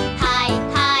 ho. Hi,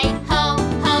 hi, ho,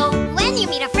 ho. When you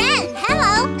meet a friend,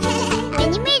 hello. When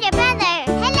you meet your brother,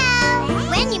 hello.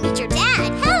 When you meet your dad,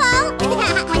 hello.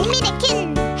 When you meet a kitten,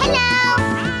 hello.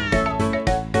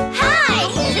 Hi,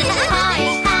 hi,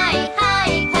 hi, hi,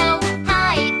 ho.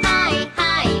 Hi, hi,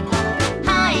 hi, ho.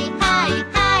 Hi, hi,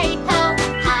 hi, ho.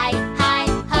 Hi, hi,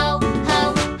 ho, ho.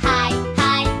 Hi,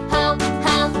 hi, ho,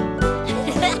 ho.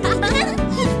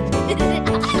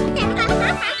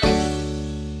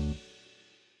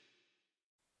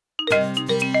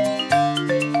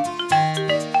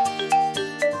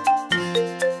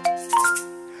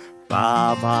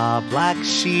 Ba ba, black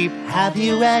sheep, have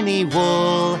you any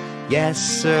wool? Yes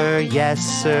sir,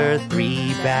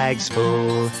 3 bags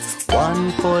full.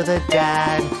 1 for the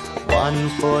dad, 1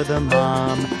 for the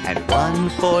mom, and 1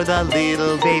 for the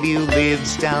little baby who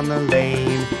lives down the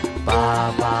lane.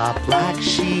 Ba ba, black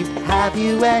sheep, have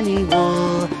you any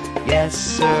wool? Yes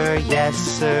sir,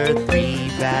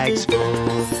 3 bags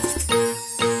full.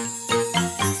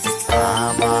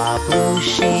 Ba blue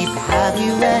sheep, have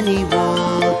you any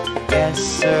wool?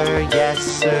 Yes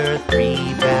sir,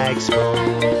 3 bags full.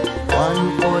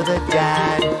 1 for the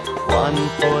dad, 1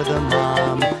 for the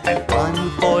mom, and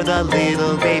 1 for the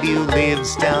little baby who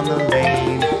lives down the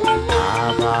lane.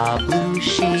 Ba blue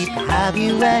sheep, have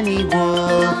you any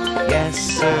wool? Yes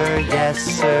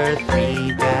sir,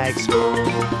 3 bags full.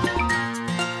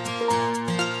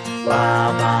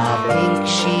 Ba pink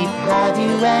sheep, have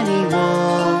you any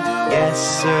wool? Yes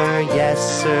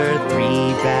sir,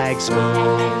 3 bags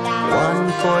full.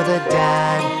 1 for the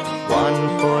dad,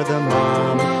 1 for the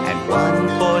mom, and 1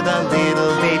 for the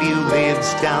little baby who lives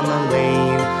down the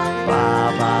lane. Ba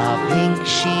pink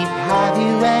sheep, have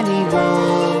you any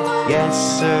wool? Yes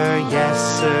sir,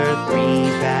 3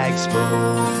 bags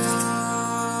full.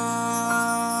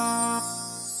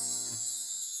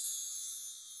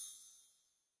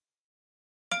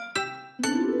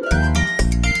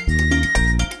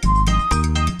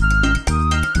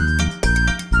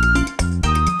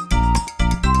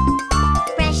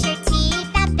 Brush your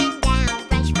teeth up and down,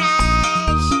 brush,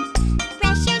 brush.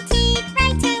 Brush your teeth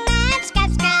right to left,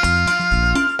 scrub,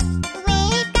 scrub.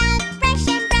 Wake up, brush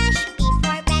and brush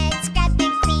before bed, scrub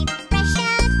and clean. Brush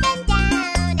up and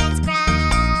down and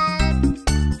scrub.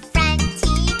 Front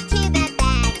teeth to the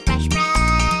back, brush,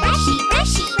 brush. Brushy,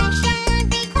 brushy. Brush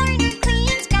every corner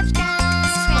clean, scrub, scrub.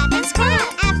 Scrub and scrub.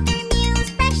 After meals,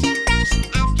 brush and brush.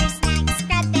 After snacks,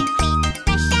 scrub and clean.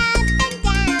 Brush up and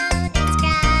down and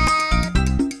scrub.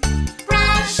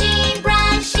 Brushy,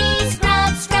 brushy,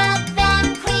 scrub, scrub, then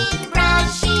clean.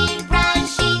 Brushy,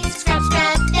 brushy, scrub,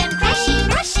 scrub, then clean. Brushy,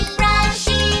 brushy,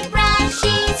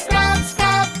 brushy, scrub,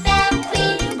 scrub, then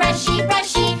clean. Brushy,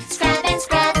 brushy, scrub and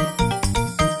scrub.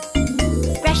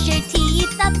 Brush your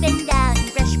teeth up and down,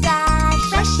 brush, brush.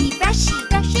 Brushy, brushy.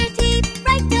 Brush your teeth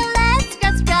right to left,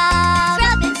 scrub, scrub.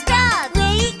 Scrub and scrub.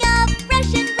 Wake up,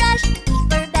 brush and brush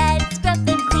before bed, scrub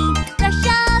and clean. Brush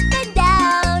up and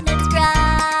down and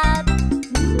scrub.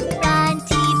 Front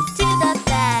teeth to the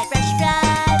back, brush,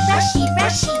 brush. Brushy,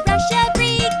 brushy. Brush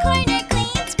every corner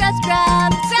clean, scrub,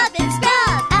 scrub. Scrub and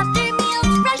scrub. After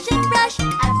meals, brush and brush.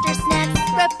 After snacks,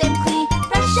 scrub and clean.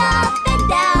 Brush up and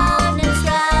down and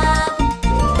scrub.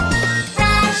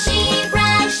 Brushy,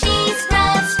 brushy,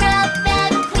 scrub, scrub,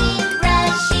 then clean.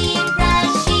 Brushy,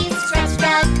 brushy, scrub,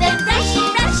 scrub, then brushy,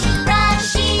 brushy,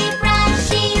 brushy,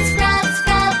 brushy, scrub,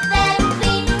 scrub, then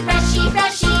clean.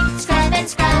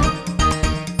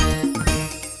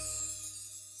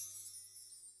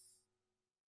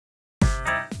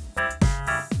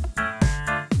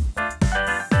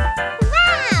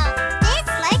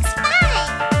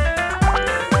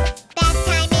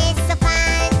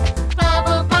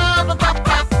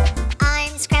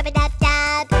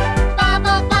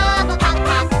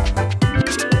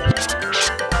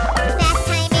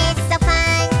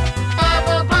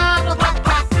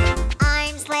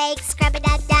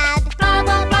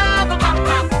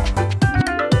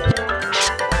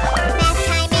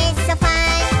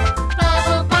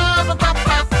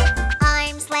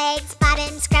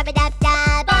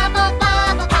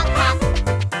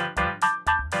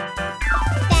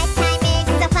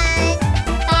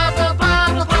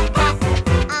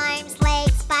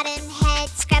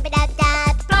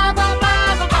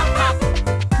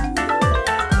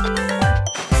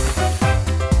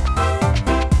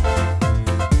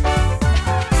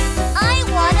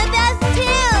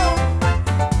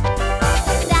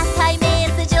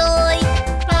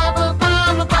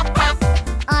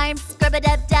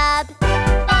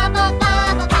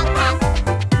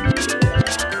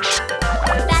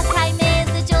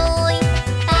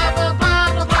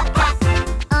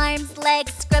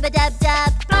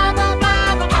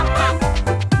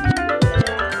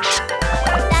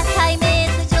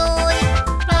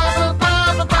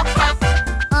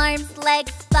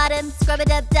 bottom,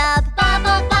 scrub-a-dub-dub.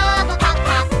 Bubble, bubble, pop,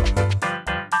 pop.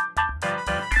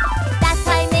 Bath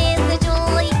time is a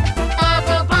joy.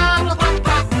 Bubble, bubble, pop,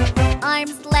 pop.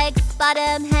 Arms, legs,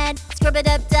 bottom, head,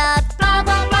 scrub-a-dub-dub.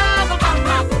 Bubble, bubble, pop,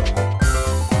 pop.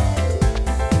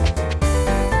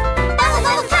 Bubble,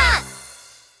 bubble, pop.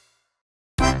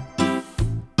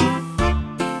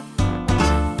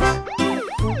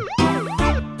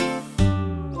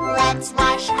 Let's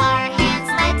wash our hands,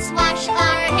 let's wash our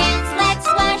hands, let's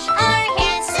wash our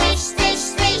hands. Swish, swish,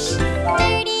 swish.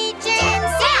 Dirty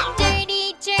germs out,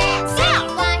 dirty germs out.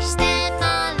 Wash them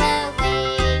all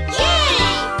away.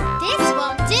 Yay! This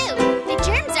won't do, the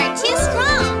germs are too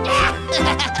strong.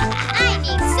 I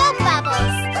need soap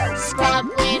bubbles. Scrub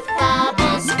with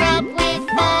bubbles, scrub with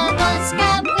bubbles,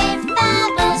 scrub with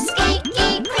bubbles. Squeaky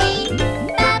clean.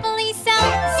 Bubbly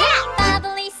soap, zap,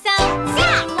 bubbly soap,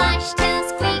 zap. Wash till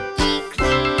squeaky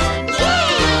clean. Yay!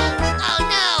 Oh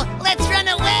no, let's run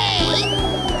away!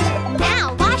 Now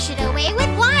wash it away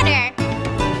with water.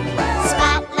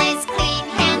 Spotless clean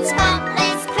hands,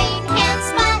 spotless clean hands,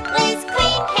 spotless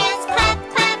clean hands. Clap,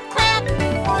 clap, clap.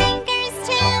 Fingers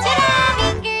too. Ta-da!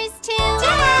 Fingers too.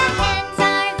 Ta-da! Hands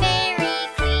are very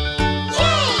clean.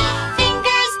 Yay!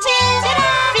 Fingers too. Ta-da!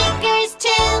 Fingers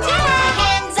too. Ta-da!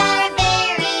 Hands are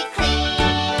very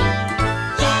clean.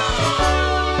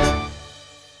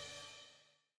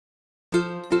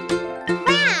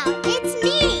 Wow, it's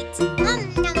meat! Nom,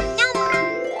 nom, nom.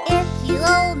 If you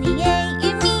only ate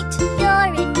your meat, you're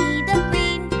in need of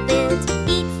green foods.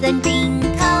 Eat some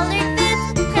green-colored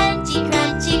foods, crunchy,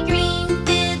 crunchy green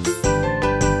foods.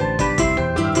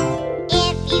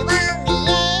 If you only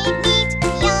ate meat,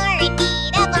 you're in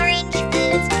need of orange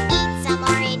foods. Eat some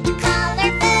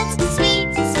orange-colored foods, sweet,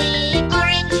 sweet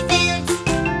orange foods.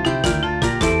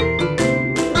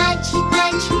 Munch,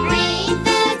 munch, green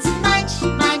foods, munch,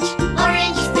 munch,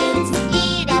 orange foods.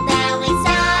 Eat a balanced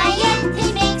diet,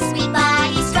 it makes sweet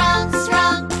body strong,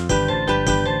 strong.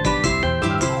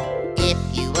 If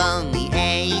you only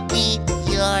ate meat,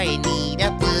 you're in need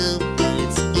of blue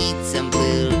foods. Eat some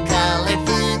blue-colored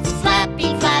foods, flappy,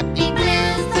 flappy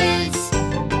blue foods.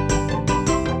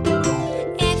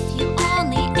 If you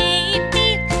only ate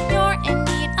meat, you're in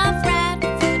need of red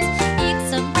foods. Eat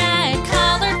some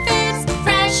red-colored foods,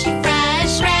 fresh,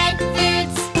 fresh red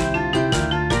foods.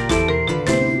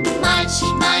 Munch,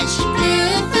 munch,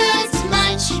 blue foods,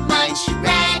 munch, munch,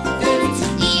 red foods.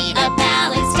 Eat a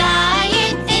balanced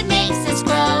diet, it makes us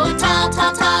grow tall,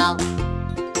 tall, tall.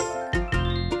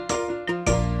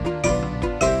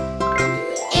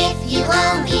 If you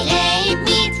only ate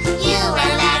meat, you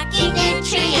are lacking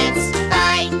nutrients.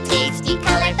 Find tasty,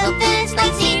 colorful foods,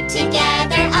 let's eat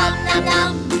together. Nom,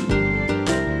 nom.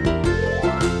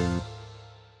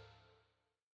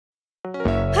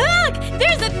 Look!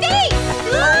 There's a thief!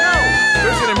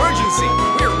 There's an emergency.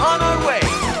 We're on our way.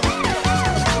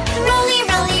 Roly,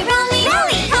 roly, roly,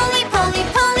 roly, poly, poly,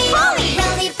 poly, poly,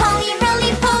 roly, poly,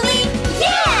 roly, poly,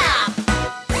 yeah!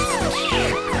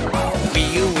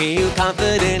 Wee-oo,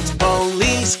 confident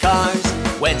police cars.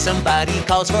 When somebody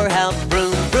calls for help,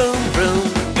 vroom, vroom, vroom.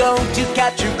 Go to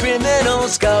capture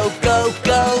criminals, go, go,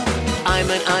 go. I'm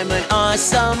an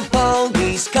awesome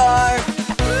police car.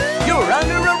 You're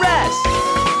under arrest.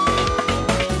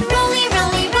 Roly,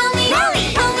 roly, roly, roly,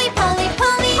 poly, poly,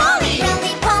 poly, poly,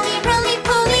 roly, poly, roly,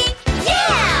 poly,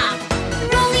 yeah!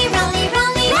 Roly, roly,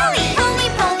 roly, roly, poly,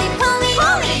 poly, poly,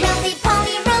 poly, roly,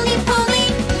 poly, roly, poly,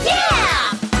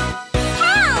 yeah!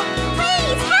 Help!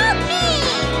 Please help me!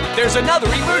 There's another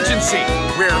emergency.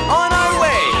 We're on our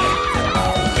way.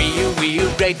 Wee-oo,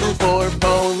 grateful for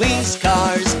police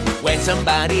cars. When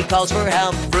somebody calls for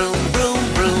help, vroom, vroom,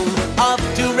 vroom. Off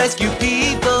to rescue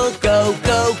people, go,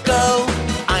 go, go.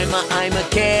 I'm a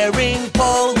caring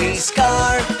police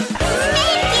car.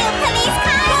 Thank you, police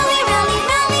car! Roly, roly,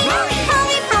 roly, roly,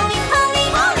 poly, poly, poly,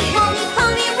 poly, roly,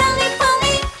 poly, roly,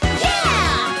 poly,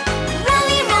 yeah!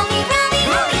 Roly, roly, roly,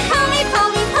 roly, poly,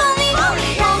 poly, poly,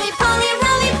 poly, roly, poly,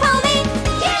 roly, poly,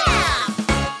 yeah!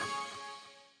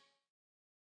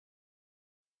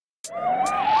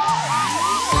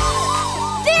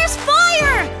 There's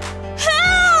fire!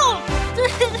 Help!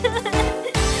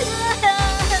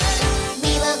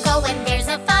 We will go when there's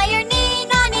a fire,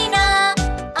 Nina, Nina.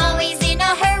 Always in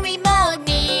a hurry mode,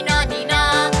 Nina,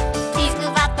 Nina. Please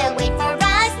move out the way for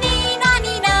us, Nina,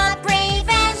 Nina. Brave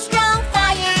and strong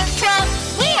fire truck,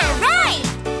 we are right.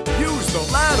 Use the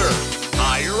ladder.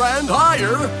 Higher and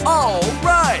higher. All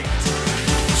right.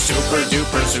 Super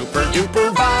duper, super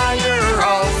duper fire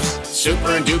hose.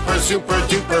 Super duper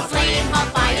Flame on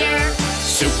fire,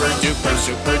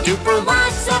 Super duper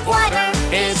lots of water.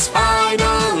 It's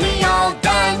finally all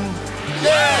done.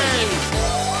 Yay!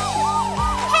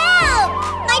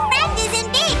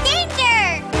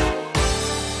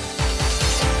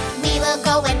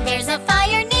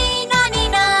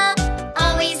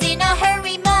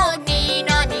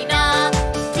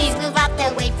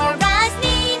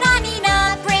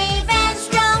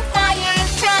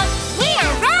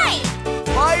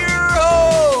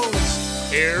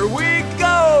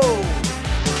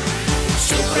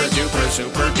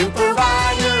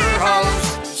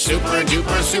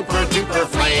 super, super duper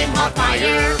flame hot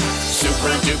fire.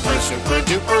 Super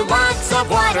duper lots of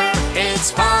water.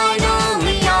 It's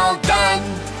finally all done.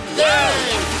 Yay!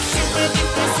 Super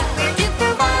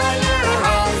duper fire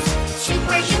hose.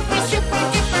 Super duper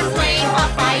flame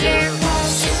hot fire.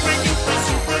 Super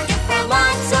duper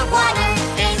lots of water.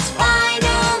 It's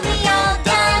finally all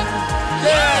done.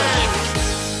 Yay!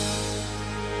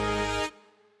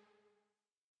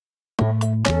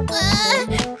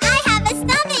 I have a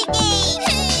stomach ache.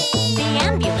 The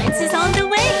ambulance is on the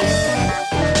way.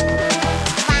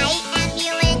 White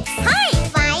ambulance. Hi.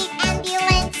 White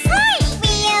ambulance. Hi.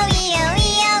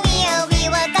 We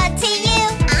will go to you.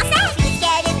 Awesome. Please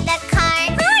get in the car.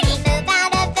 Hi. Move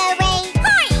out of the way.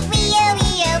 Hi. We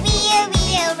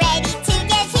ready to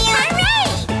get here. Hooray!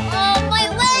 Oh, my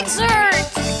legs hurt.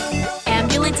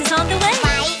 Ambulance is on the way.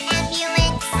 White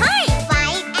ambulance. Hi.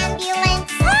 White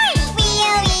ambulance. Hi.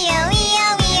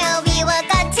 We will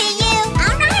go to you.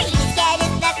 All right. Please get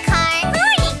in the car.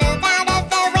 Hi. Move out of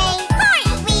the way. Hi.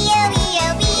 We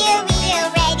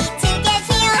ready to get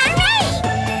here. Hooray!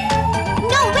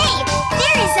 No way!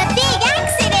 There is a big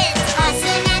accident.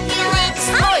 Awesome ambulance.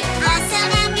 Hi.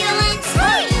 Awesome ambulance.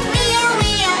 Hi.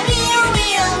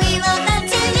 We will go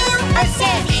to you.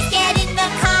 Awesome. Please get in the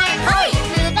car. Hi.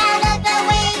 Move out of the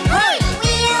way. Hi.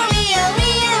 We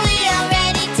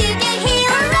ready to get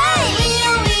here. Hooray!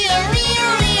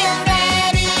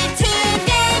 Ready to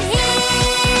get here.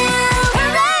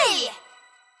 Hooray!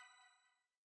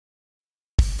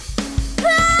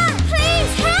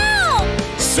 Please help!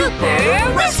 Super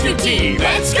Rescue Team,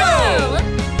 let's go!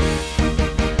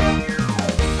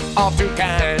 Off to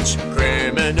catch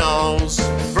criminals.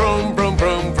 Vroom, vroom,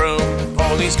 vroom, vroom.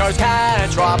 Police cars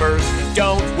catch robbers.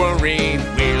 Don't worry,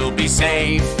 we'll be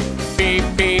safe. Beep,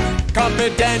 beep.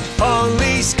 Confident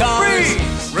police cars.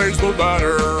 Freeze! Raise the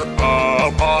ladder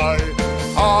up high.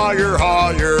 Higher,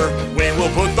 higher. We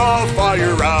will put the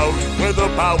fire out with a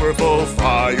powerful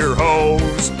fire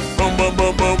hose. Boom, boom,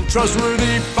 boom, boom.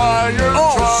 Trustworthy fire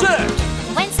All truck. set.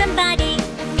 When somebody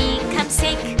becomes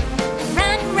sick,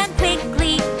 run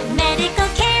quickly. Medical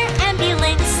care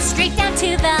ambulance, straight down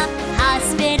to the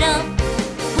hospital.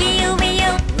 Wheel,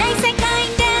 nice and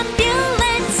kind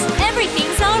ambulance.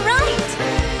 Everything's all right.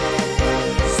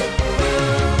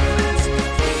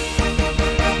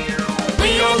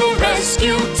 We are the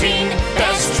rescue team,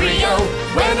 best trio.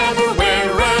 Whenever,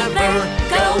 wherever,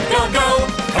 go.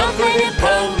 Confident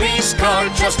police car,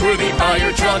 trustworthy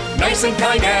fire truck, nice and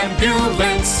kind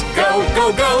ambulance. Go.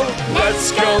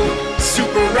 Let's go.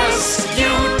 Super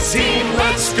rescue team,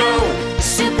 let's go.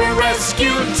 Super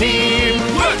rescue team,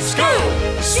 let's go.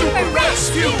 Super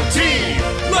rescue team,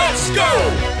 let's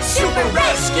go. Super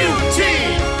rescue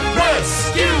team,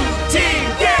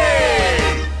 yay!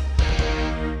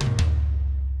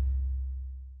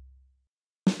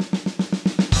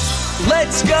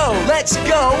 Let's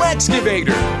go,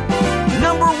 excavator.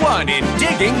 Number 1 in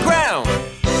digging ground.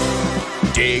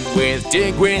 Dig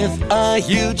with a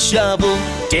huge shovel.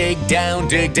 Dig down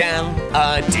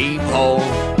a deep hole.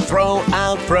 Throw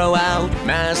out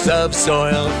mass of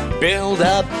soil. Build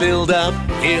up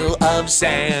hill of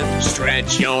sand.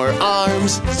 Stretch your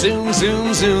arms, zoom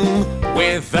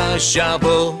with a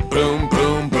shovel. Boom,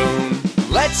 boom, boom.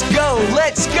 Let's go,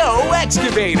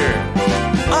 excavator.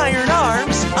 Iron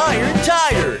arms, iron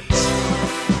tires.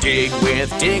 Dig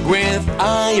with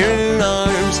iron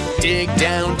arms. Dig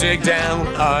down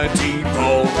a deep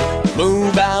hole.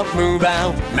 Move out,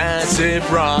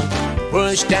 massive rock.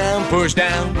 Push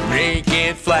down, make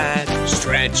it flat.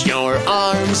 Stretch your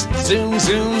arms, zoom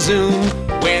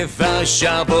with a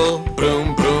shovel.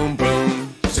 Boom, boom,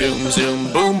 boom. Zoom,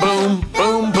 boom, boom,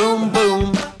 boom, boom,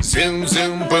 boom. Zoom,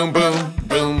 boom, boom,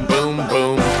 boom, boom,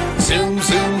 boom. Zoom,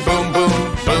 boom, boom,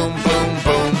 boom, boom,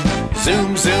 boom.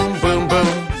 Zoom, boom, boom,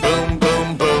 boom,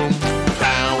 boom, boom.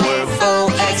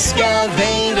 Powerful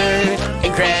excavator,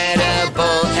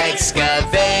 incredible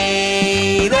excavator.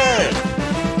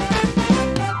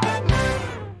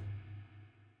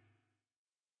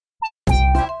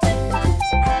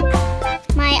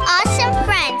 My awesome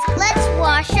friends, let's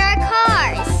wash our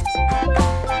cars.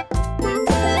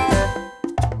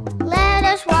 Let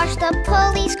us wash the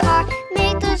police car.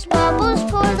 Make those bubbles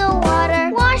pour the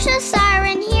water. Wash the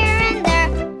siren here and there.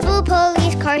 Blue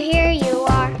police car, here you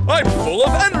are. I'm full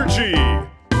of energy.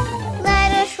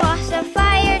 Let us wash the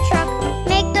fire truck.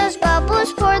 Make those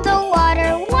bubbles pour the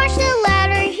water. Wash the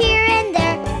ladder here and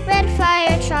there. Red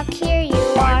fire truck, here you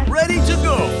are. I'm ready to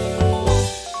go.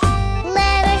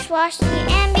 Let us wash the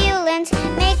ambulance.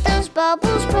 Make those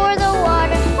bubbles pour the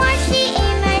water. Wash the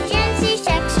emergency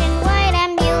section. White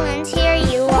ambulance, here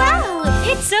you are. Wow,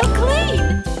 it's so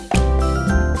clean.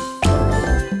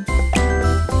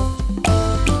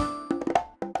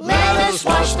 us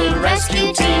wash the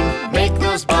rescue team. Make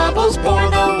those bubbles, pour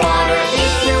the water.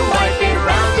 If you wipe it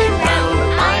round and round,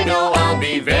 I know I'll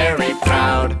be very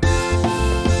proud.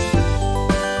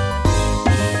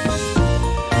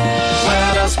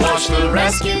 Let us wash the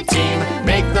rescue team.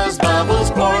 Make those bubbles,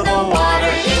 pour the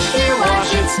water. If you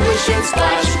wash it, splish and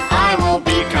splash, I will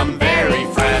become very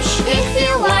fresh. If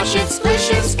you wash it,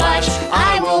 splish and splash,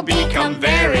 I will become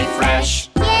very fresh.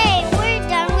 Yay, we're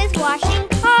done with washing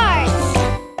cars.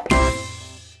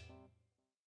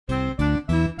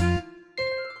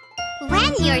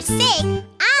 When you're sick,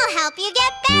 I'll help you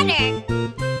get better.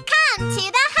 Come to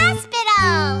the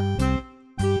hospital.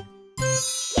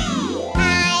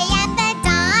 I am the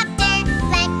doctor.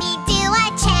 Let me do a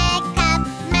checkup.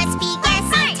 Must be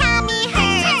your tummy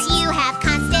hurts. You have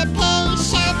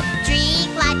constipation.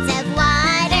 Drink lots of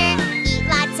water. Eat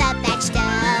lots of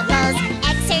vegetables.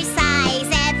 Exercise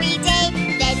every day.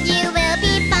 Then you will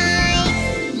be fine.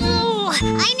 Ooh,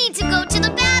 I need to go to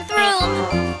the bathroom.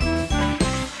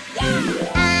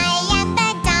 I am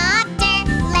the doctor.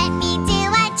 Let me do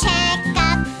a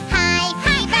checkup. High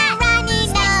fever, runny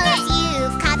nose.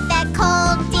 You've caught the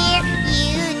cold, dear.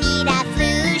 You need a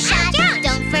flu shot.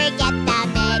 Don't forget the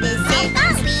medicine.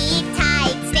 Sleep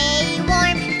tight, stay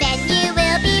warm. Then you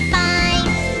will be fine.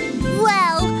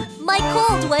 Well, my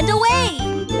cold went away.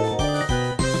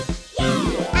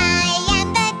 I am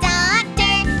the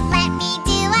doctor. Let me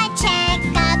do a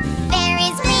checkup. There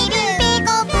is bleeding, big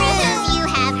ol' bruise. You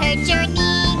have hurt your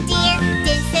knee, dear.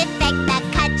 Disinfect the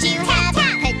cut you have.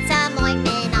 Put some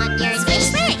ointment on your knee.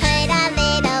 Put a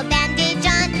little bandage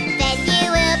on. Then you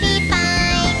will be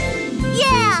fine.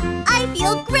 Yeah, I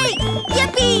feel great.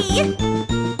 Yippee!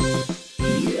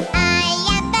 I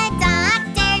am the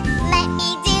doctor. Let me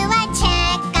do a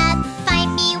checkup. Find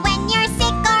me when you're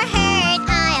sick or hurt.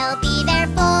 I'll be there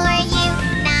for you.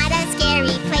 Not a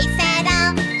scary place at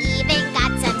all. Even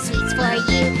got some sweets for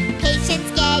you. Patients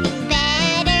getting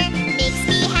better makes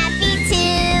me happy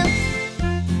too.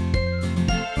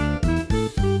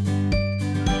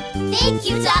 Thank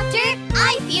you, doctor.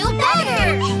 I feel better.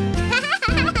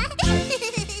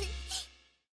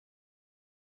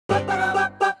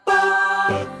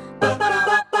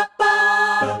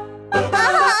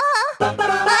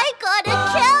 I got a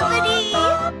cavity.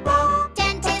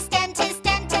 Dentist, dentist,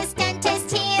 dentist,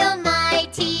 dentist, heal my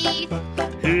teeth.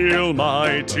 Heal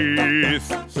my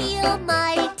teeth. Heal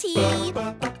my teeth.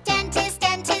 Dentist,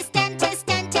 dentist, dentist,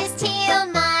 dentist, heal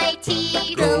my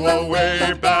teeth. Go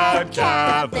away, bad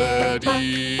cavities.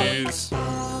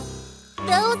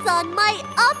 Those on my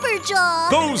upper jaw.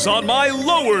 Those on my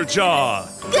lower jaw.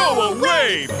 Go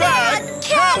away, bad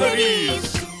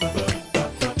cavities.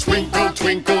 Twinkle,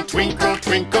 twinkle, twinkle,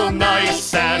 twinkle,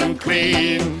 nice and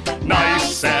clean.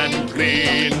 Nice and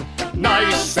clean.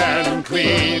 Nice and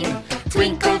clean.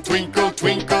 Twinkle, twinkle,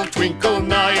 twinkle, twinkle,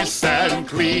 nice and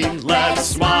clean. Let's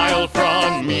smile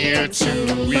from ear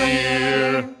to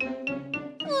ear.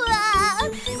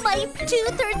 My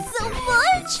tooth hurts so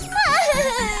much.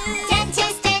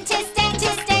 Dentist, dentist,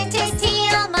 dentist, dentist,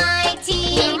 heal my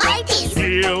teeth. Heal my teeth.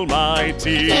 Heal my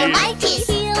teeth. Heal my teeth.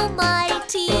 Heal my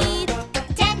teeth.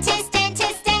 Dentist,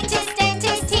 dentist, dentist,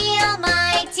 dentist, heal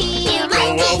my teeth. Heal my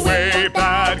Go teeth. away,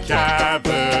 bad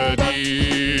cavities.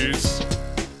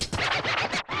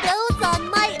 Those on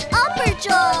my upper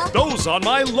jaw. Those on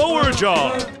my lower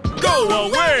jaw. Go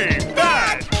away,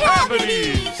 bad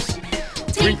cavities.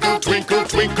 Twinkle, twinkle,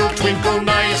 twinkle, twinkle,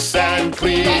 nice and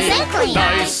clean. Nice and clean.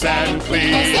 Nice and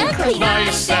clean. Nice and clean.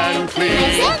 Nice and clean.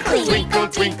 Nice and clean. Twinkle,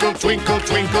 twinkle, twinkle,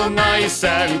 twinkle, nice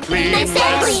and clean. Nice and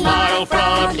Let's clean. smile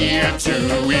from ear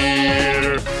to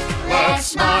ear. Let's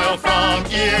smile from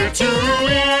ear to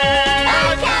ear.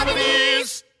 Bad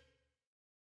cavities.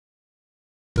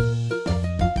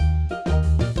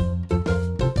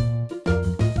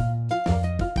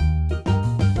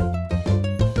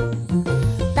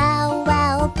 Bow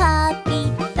wow puppy,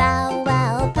 bow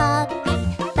wow puppy,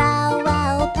 bow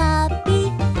wow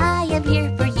puppy, I am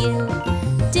here for you.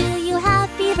 Do you have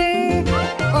fever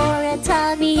or a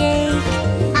tummy ache?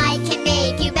 I can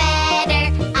make you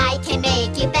better. I can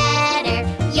make you better.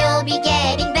 You'll be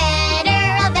getting better.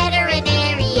 A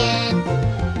veterinarian.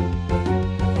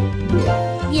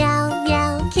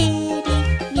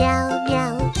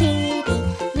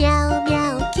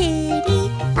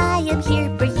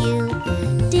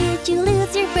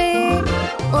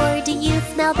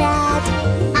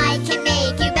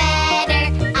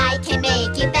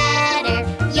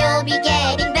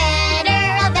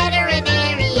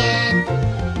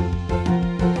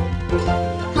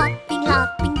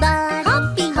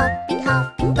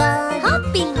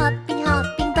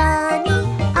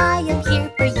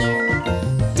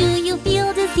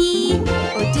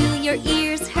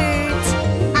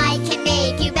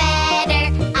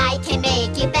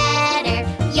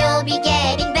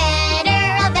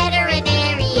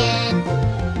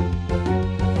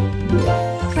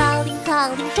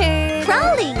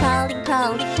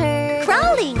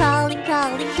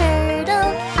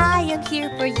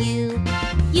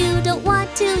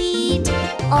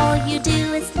 all you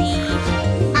do is leave.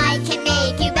 I can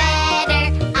make you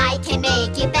better, I can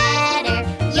make you better.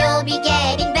 You'll be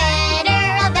getting better,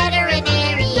 a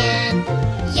veterinarian.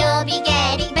 You'll be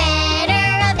getting better,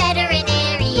 a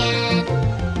veterinarian.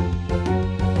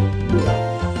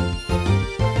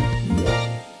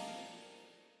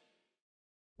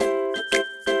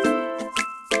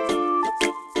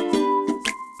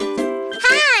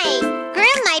 Hi!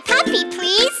 Groom my puppy,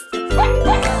 please.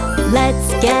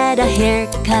 Let's get a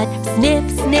haircut, snip,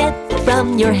 snip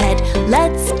from your head.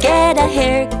 Let's get a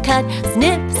haircut,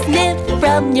 snip, snip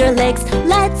from your legs.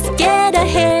 Let's get a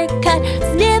haircut,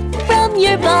 snip from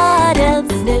your bottom.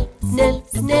 Snip, snip,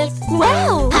 snip,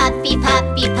 wow! Puppy,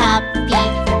 puppy, puppy.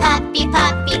 Puppy,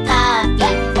 puppy, puppy.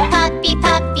 Puppy,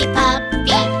 puppy,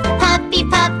 puppy. Puppy,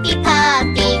 puppy,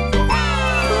 puppy.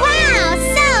 Wow,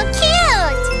 so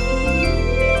cute!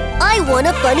 I want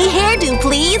a funny hairdo,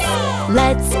 please.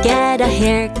 Let's get a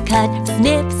haircut,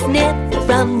 snip, snip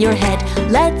from your head.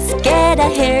 Let's get a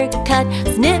haircut,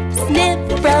 snip,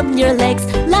 snip from your legs.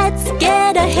 Let's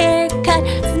get a haircut,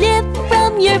 snip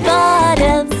from your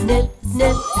bottom. Snip,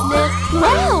 snip, snip,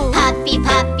 wow! Puppy,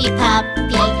 puppy,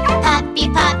 puppy. Puppy,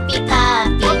 puppy,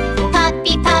 puppy.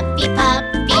 Puppy, puppy,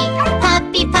 puppy.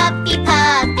 Puppy, puppy,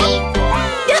 puppy.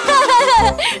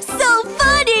 So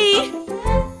funny!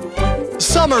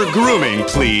 Summer grooming,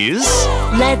 please.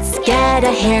 Let's get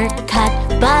a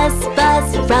haircut, buzz,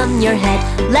 buzz from your head.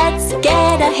 Let's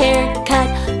get a haircut,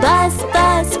 buzz,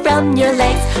 buzz from your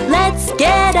legs. Let's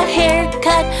get a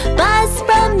haircut, buzz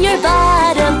from your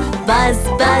bottom. Buzz,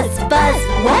 buzz, buzz,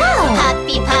 wow!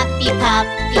 Puppy, puppy,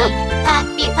 puppy.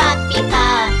 Puppy, puppy,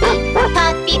 puppy.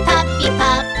 Puppy, puppy,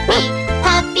 puppy.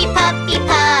 Puppy, puppy,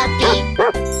 puppy.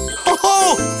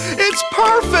 Oh, it's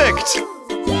perfect!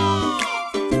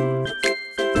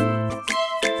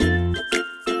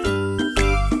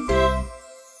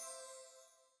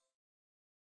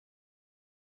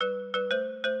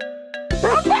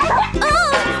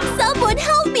 Oh, someone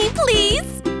help me,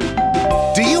 please!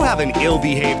 Do you have an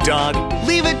ill-behaved dog?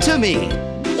 Leave it to me.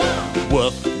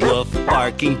 Woof, woof,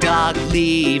 barking dog,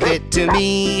 leave it to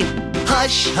me.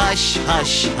 Hush, hush,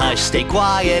 hush, hush, stay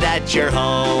quiet at your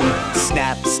home.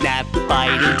 Snap, snap,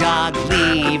 biting dog,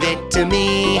 leave it to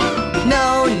me.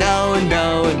 No, no,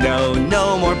 no, no,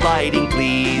 no more biting,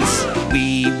 please.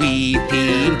 Wee, wee,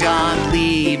 peeing dog,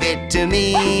 leave it to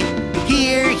me.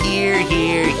 Here, here,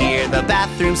 here, here, the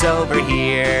bathroom's over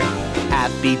here.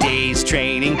 Happy days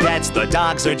training pets, the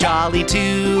dogs are jolly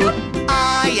too.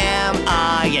 I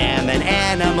am an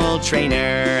animal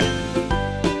trainer.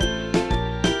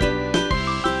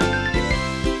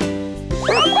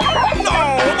 No,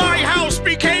 my house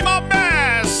became a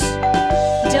mess!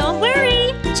 Don't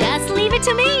worry, just leave it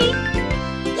to me.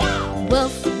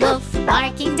 Woof, woof,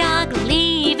 barking dog,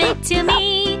 leave it to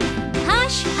me.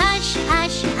 Hush, hush,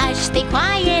 hush, hush, stay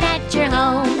quiet at your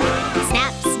home.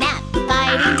 Snap, snap,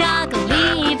 biting dog,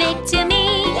 leave it to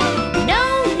me.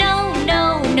 No, no,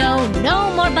 no, no,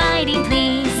 no more biting,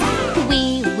 please.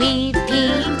 Wee, wee,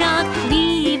 peeing dog,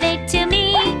 leave it to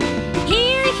me.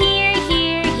 Here, here,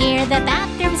 here, here, the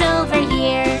bathroom's over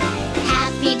here.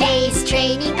 Happy days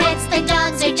training pets, the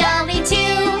dogs are jolly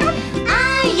too.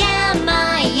 I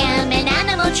am an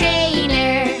animal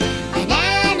trainer. An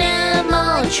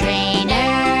animal trainer.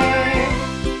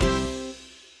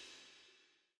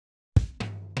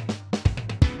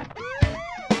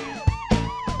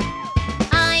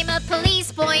 I'm a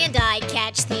police boy and I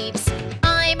catch thieves.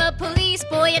 I'm a police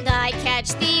boy and I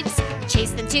catch thieves.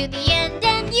 Chase them to the end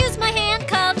and use my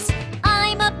handcuffs.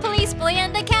 I'm a police boy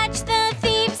and I catch the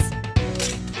thieves.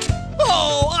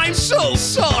 Oh, I'm so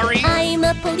sorry! I'm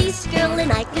a police girl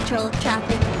and I control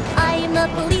traffic. I'm a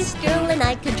police girl and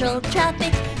I control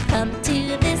traffic. Come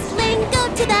to this lane, go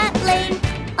to that lane.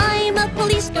 I'm a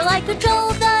police girl, I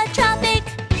control the traffic.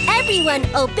 Everyone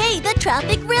obey the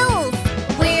traffic rules.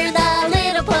 We're the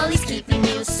little police keeping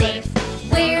you safe.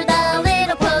 We're the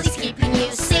little police keeping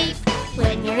you safe.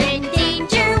 When you're in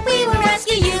danger, we will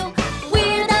rescue you.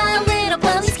 We're the little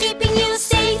police keeping you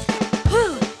safe.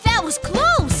 Whew, that was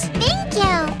close. Thank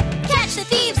you. Catch the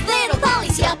thieves, little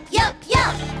police, yup, yup,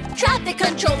 yup. Traffic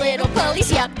control, little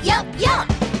police, yup, yup, yup.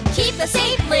 Keep us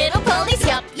safe, little police,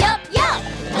 yup, yup, yup.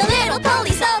 The little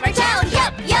police of our town,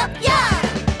 yup, yup, yup.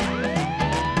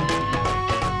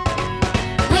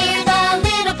 We're the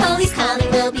little police calling,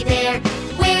 we'll be there.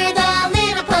 We're the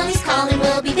little police calling,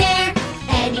 we'll be there.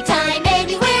 Anytime,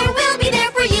 anywhere, we'll be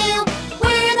there for you.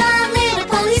 We're the little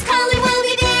police calling, we'll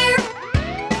be there.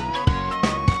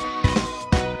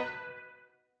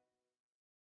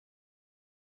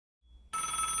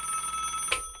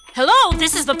 Hello,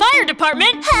 this is the fire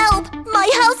department. Help! My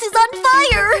house is on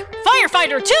fire!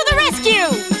 Firefighter to the rescue!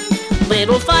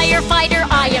 Little firefighter,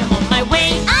 I am on my way.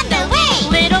 On the way!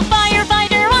 Little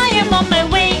firefighter, I am on my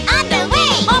way. On the way!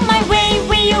 On my way,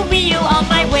 wee-oo, wee-oo, on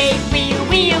my way. Wee-oo,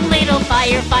 wee-oo, little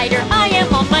firefighter, I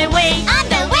am on my way. On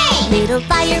the way! Little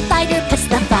firefighter puts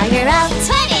the fire out.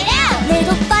 Put it out!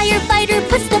 Little firefighter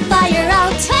puts the fire out.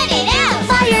 Put it out!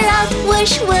 Fire out!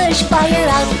 Whoosh, whoosh, fire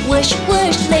out. Whoosh,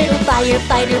 whoosh, little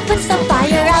firefighter puts the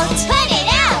fire out. Put it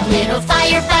out! Little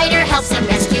firefighter helps him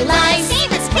rescue lives.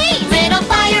 Save us, please! Little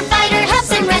firefighter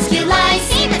helps him rescue lives.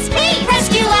 Save us, please!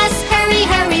 Rescue us! Hurry,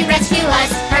 hurry, rescue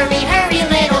us! Hurry, hurry,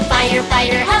 little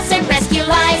firefighter helps him rescue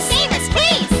lives. Save us,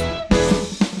 please!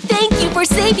 Thank you for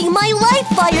saving my life,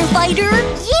 firefighter!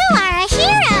 You are a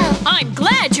hero! I'm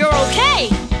glad you're okay.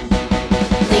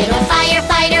 Little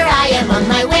firefighter, I am on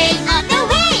my way. On the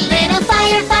way! Little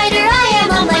firefighter, I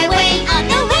am on my way. On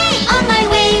the way! On my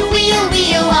way, wheel,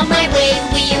 wheel, on my way.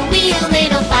 Wheel, wheel,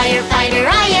 little firefighter,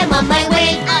 I am on my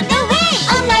way. On the way!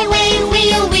 On my way,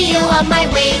 wheel, wheel, on my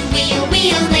way. Wheel,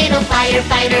 wheel, little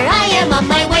firefighter, I am on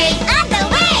my way. On the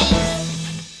way!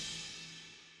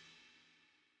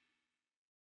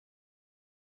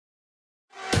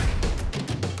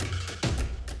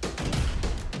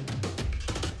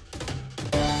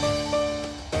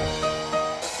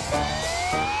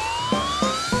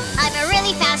 I'm a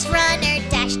really fast runner,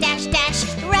 dash, dash, dash.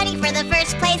 Ready for the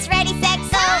first place, ready, set,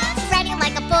 go. Running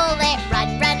like a bullet,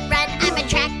 run, run, run. I'm a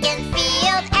track and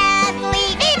field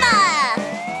athlete, viva!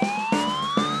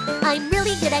 I'm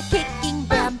really good at kicking,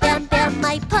 bam, bam, bam.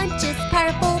 My punch is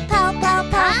powerful, pow, pow,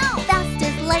 pow. Fast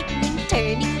as lightning,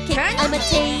 turning kick. I'm a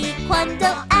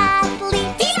taekwondo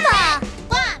athlete, viva!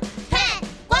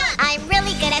 I'm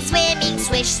really good at swimming,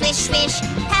 swish, swish, swish.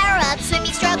 Power up,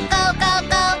 swimming stroke, go, go,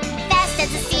 go. Fast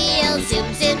as a seal,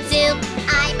 zoom, zoom, zoom.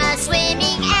 I'm a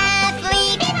swimming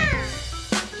athlete.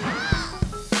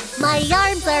 My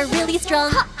arms are really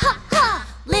strong, ha, ha, ha.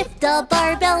 Lift a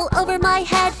barbell over my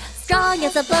head, strong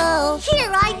as a bow.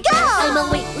 Here I go! I'm a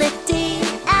weightlifting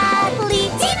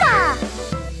athlete, diva!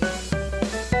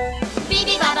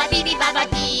 Beep, baba, beep, baba,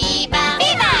 beep, baba.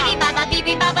 Beep, baba, beep,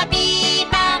 baba, beep,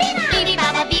 baba. Beep,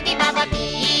 baba, beep, baba,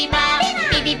 beep, baba.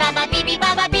 Beep, baba, beep,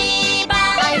 baba, beep,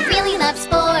 baba. I really love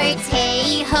sports,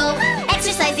 hey ho.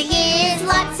 Exercising is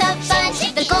lots of fun.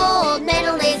 The gold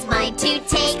medal is mine to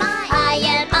take. I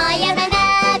am an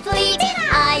athlete.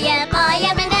 I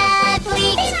am an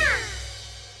athlete.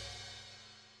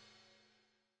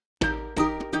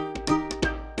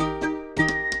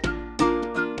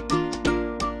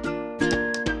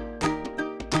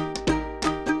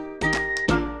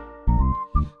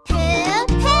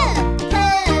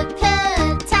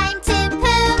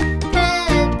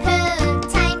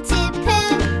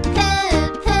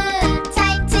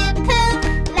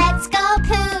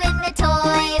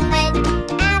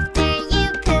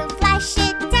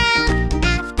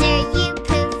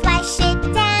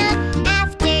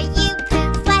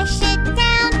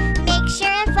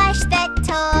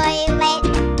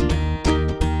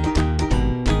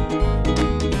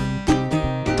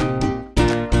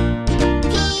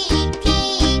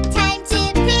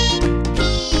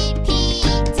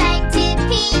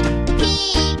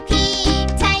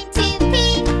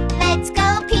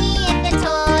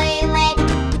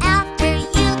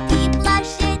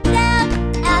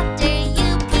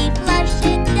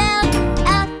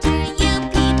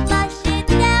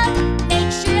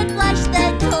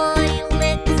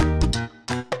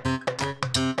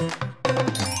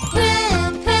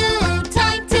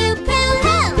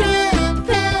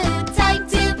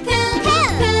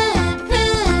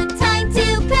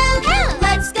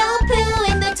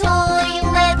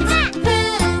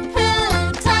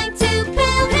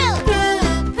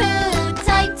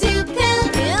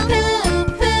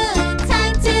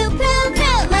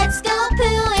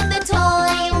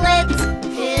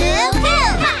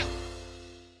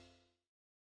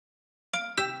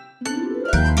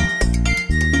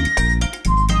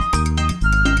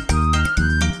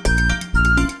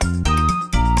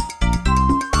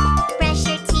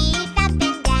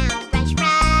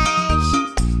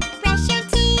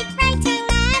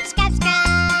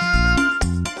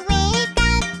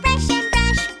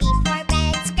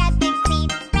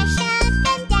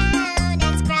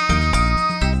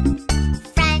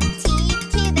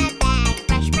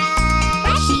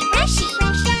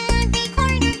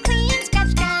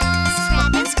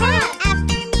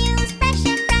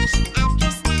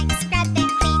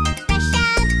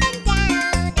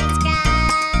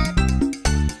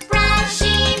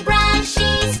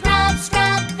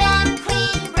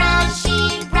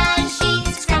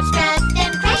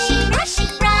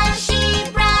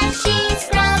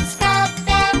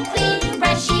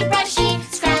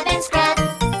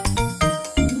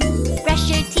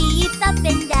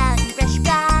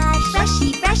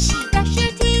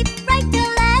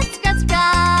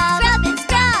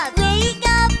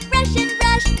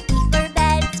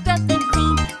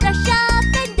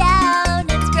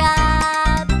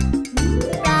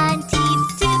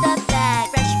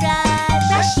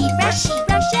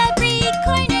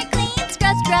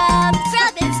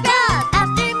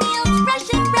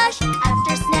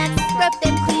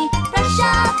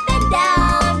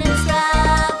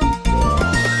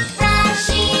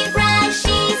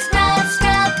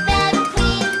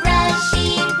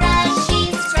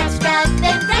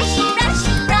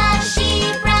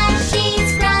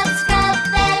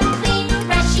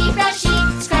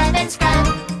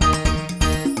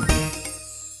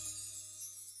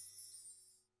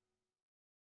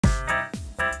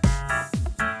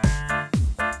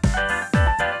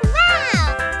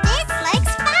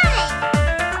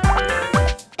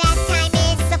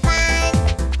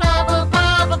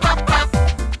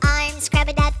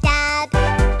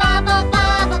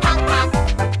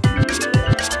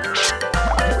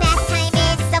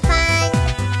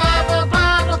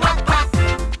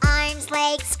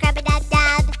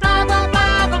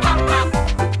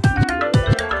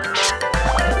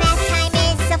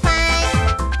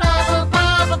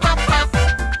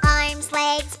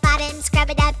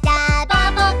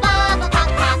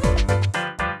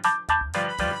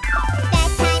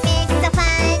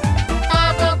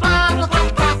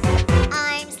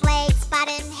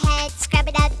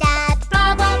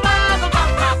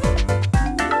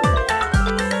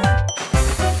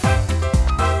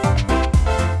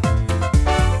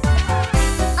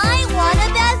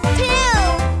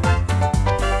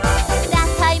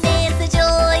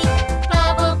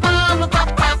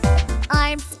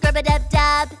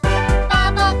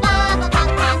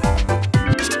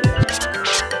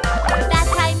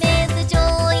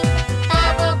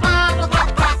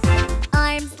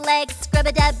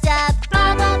 scrub-a-dub-dub.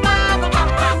 Bubble, bubble, pop,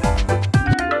 pop.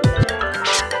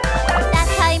 That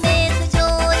time is a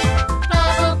joy.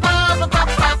 Bubble, bubble, pop,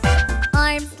 pop.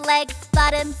 Arms, legs,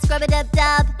 bottom,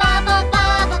 scrub-a-dub-dub. Bubble,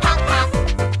 bubble, pop, pop.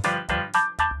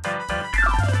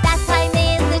 That time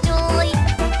is a joy.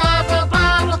 Bubble,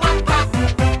 bubble, pop, pop.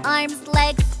 Arms,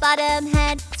 legs, bottom,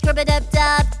 head,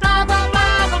 scrub-a-dub-dub. Bubble,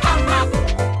 bubble, pop, pop.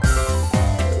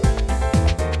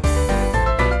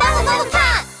 Bubble, bubble,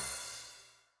 pop.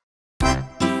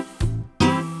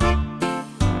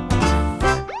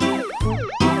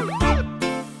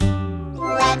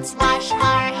 Let's wash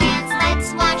our hands,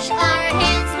 let's wash our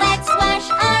hands, let's wash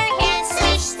our hands.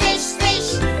 Swish, swish, swish.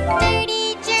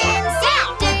 Dirty germs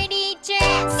out, dirty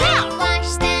germs out.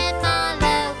 Wash them all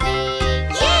away.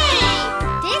 Yay!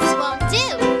 This won't do,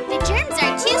 the germs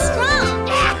are too strong.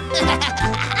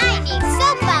 I need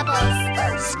soap bubbles.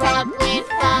 Scrub with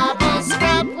bubbles,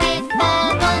 scrub with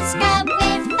bubbles, scrub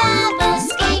with bubbles.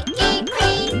 Squeaky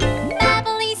clean,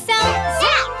 bubbly soap,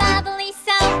 zap, bubbly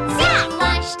soap, zap.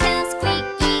 Wash till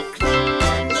squeaky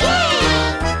clean.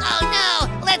 Yeah! Oh no,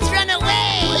 let's run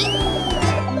away!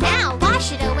 Now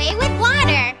wash it away with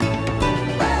water.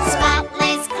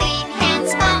 Spotless clean hands,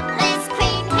 spotless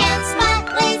clean hands,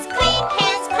 spotless clean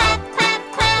hands. Clap, clap,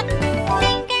 clap.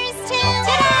 Fingers too,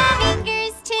 ta-da!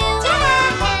 Fingers too, ta-da!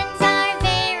 Hands are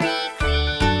very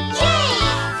clean. Yay!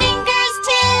 Fingers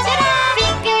too, ta-da!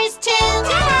 Fingers too,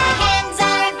 ta-da! Hands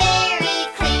are very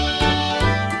clean.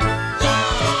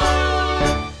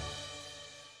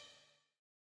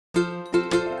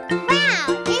 Wow,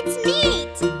 it's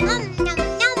meat! Nom, nom,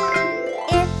 nom.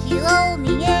 If you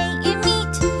only ate your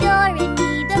meat, you're in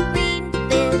need of green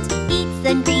foods. Eat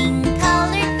some green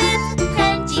colored foods,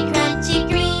 crunchy, crunchy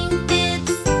green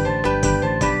foods.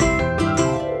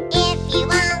 If you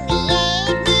only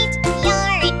ate meat,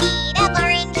 you're in need of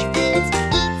orange foods.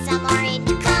 Eat some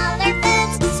orange colored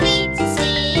foods, sweet,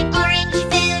 sweet orange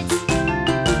foods.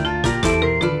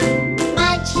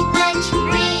 Munch, munch,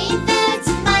 green foods,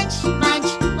 munch, munch,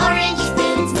 orange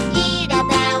foods. Eat a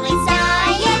balanced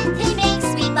diet, it makes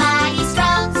sweet body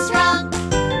strong, strong.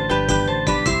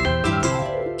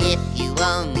 If you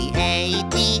only ate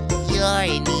meat, you're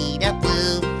in need of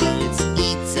blue foods.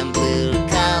 Eat some blue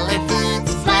colored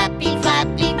foods, flappy,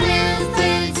 flappy blue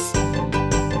foods.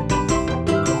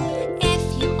 If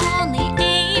you only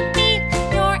ate meat,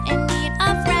 you're in need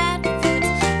of red foods.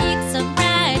 Eat some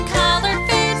red colored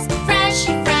foods, fresh,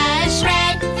 fresh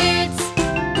red foods.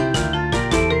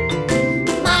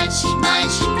 Munch,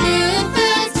 munch, blue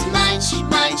foods, munch,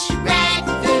 munch, red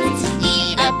foods.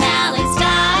 Eat a balanced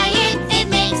diet, it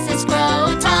makes us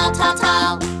grow tall, tall,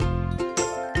 tall.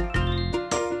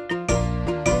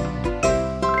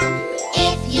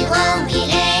 If you only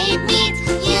ate meat,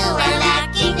 you are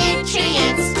lacking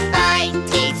nutrients. Find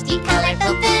tasty,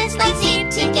 colorful foods, let's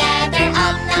eat together.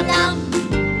 Nom, nom.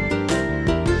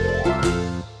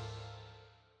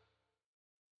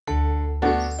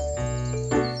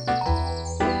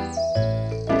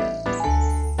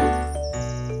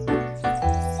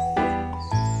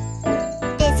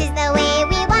 This is the way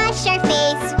we wash our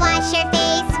face, wash our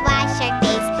face, wash our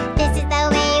face. This is the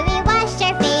way we wash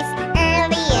our face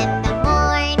early in the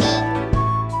morning.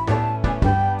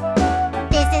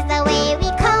 This is the way we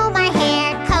comb our hair,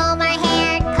 comb our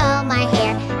hair, comb our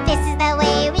hair. This is the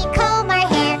way we comb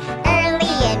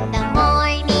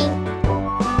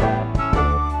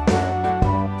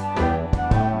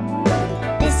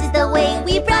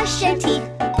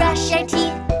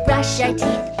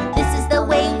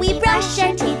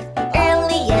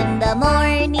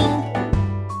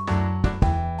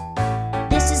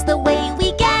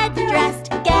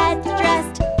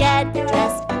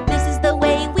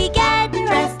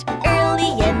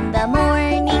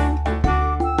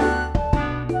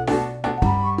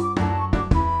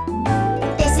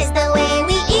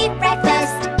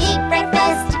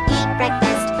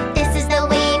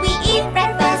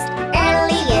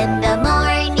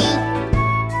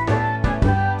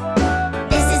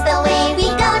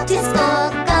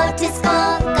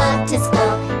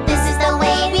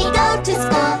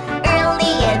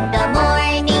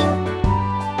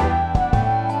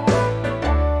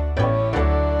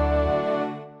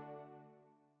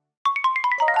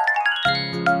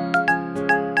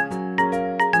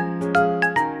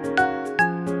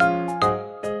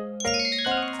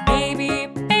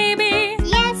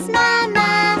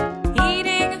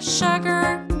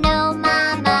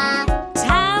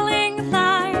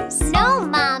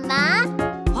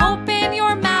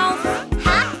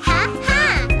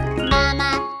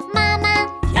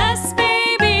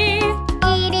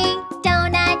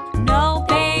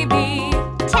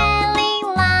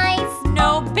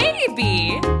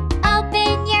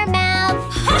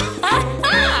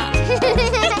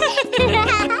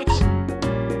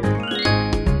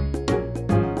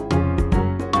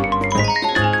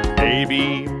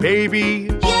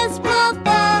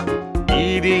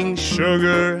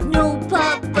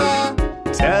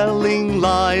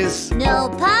eyes? No,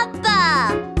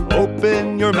 Papa.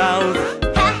 Open your mouth.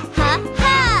 Ha, ha,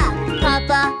 ha.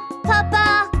 Papa,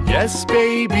 Papa. Yes,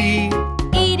 baby.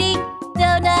 Eating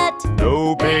donut.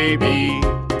 No, baby.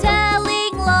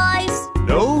 Telling lies.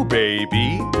 No,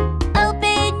 baby.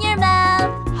 Open your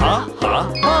mouth. Ha,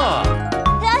 ha, ha.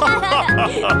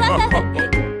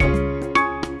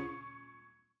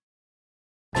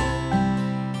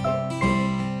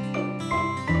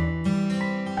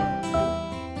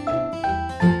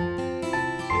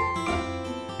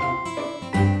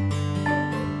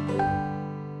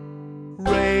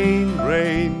 Rain,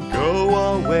 rain, go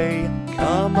away.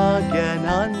 Come again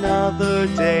another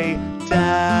day.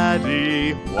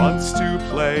 Daddy wants to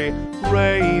play.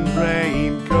 Rain,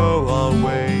 rain, go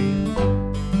away.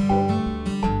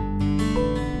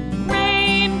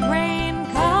 Rain, rain,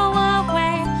 go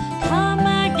away. Come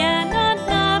again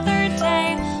another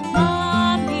day.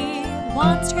 Mommy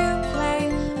wants to play.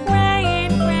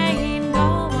 Rain, rain, go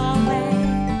away.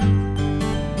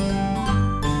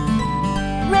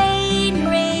 Rain,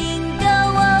 rain, go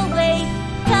away.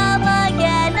 Come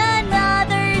again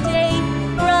another day.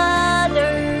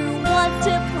 Brother wants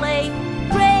to play.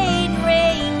 Rain,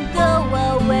 rain, go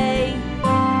away.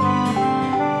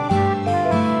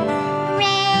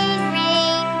 Rain,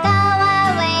 rain, go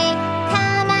away.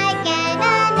 Come again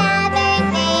another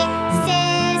day.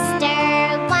 Sister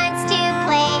wants to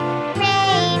play.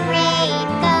 Rain, rain,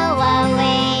 go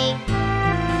away.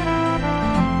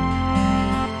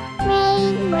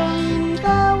 Rain, rain,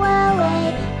 go away.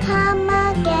 Come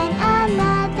again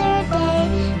another day.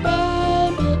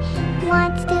 Baby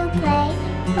wants to play.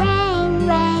 Rain,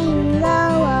 rain, go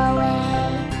away.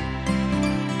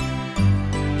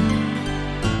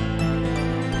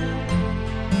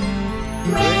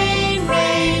 Rain,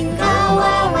 rain, go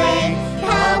away.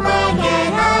 Come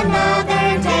again another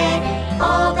day.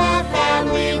 All the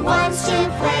family wants to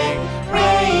play.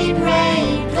 Rain,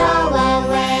 rain, go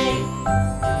away.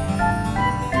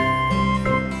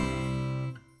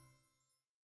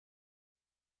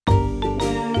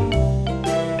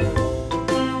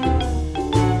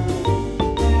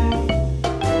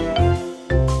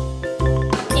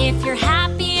 If you're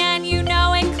happy and you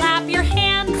know it, clap your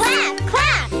hands. Clap,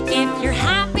 clap, If you're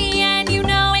happy and you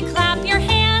know it, clap your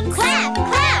hands. clap,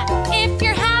 clap. If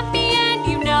you're happy and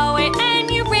you know it and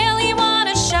you really want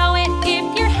to show it.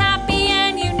 If you're happy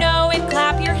and you know it,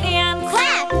 clap your hands.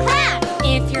 Clap, clap.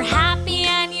 If you're happy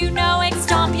and you know it,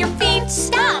 stomp your feet.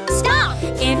 Stop, stop.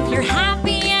 If you're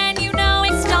happy and you know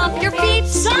it, stomp your feet.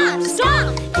 Stop,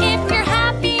 stop. If you're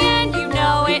happy and you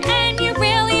know it and you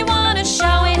really want to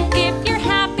show it. If you're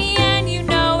happy and you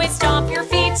know it, stomp your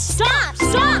feet. Stop,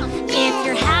 stop. If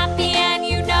you're happy and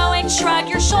you know it, shrug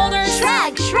your shoulders.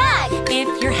 Shrug, shrug.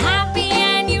 If you're happy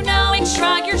and you know it,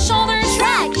 shrug your shoulders.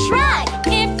 Shrug, shrug.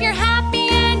 If you're happy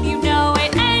and you know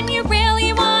it and you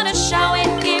really want to show it.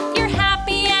 If you're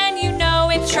happy and you know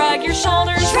it, shrug your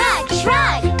shoulders. Shrug,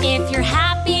 shrug. If you're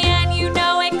happy and you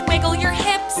know it, wiggle your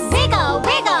hips. Wiggle,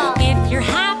 wiggle. If you're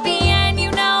happy and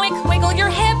you know it, wiggle your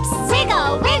hips.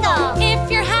 Wiggle, wiggle. If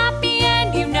you're happy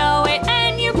and you know it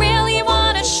and you really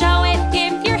want to show it.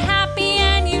 If you're happy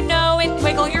and you know it,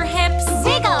 wiggle your hips.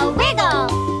 Wiggle, wiggle.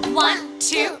 1,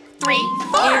 2, 3,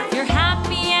 4. If you're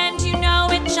happy and you know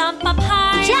it, jump up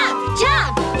high. Jump,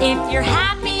 jump. If you're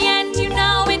happy and you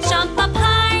know it, jump up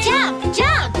high. Jump,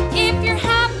 jump. If you're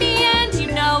happy and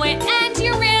you know it and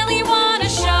you really want to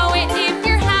show it. If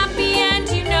you're happy and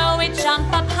you know it,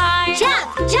 jump up high.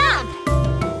 Jump, jump.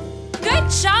 Good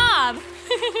job!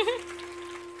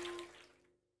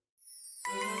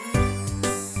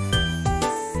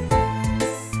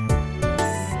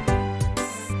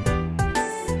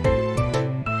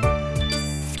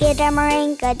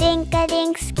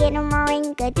 Skidamarinka-dinka-dink,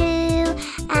 skidamarinka-doo.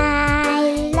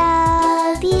 I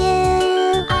love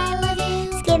you. I love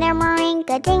you.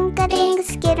 Skidamarinka-dinka-dink,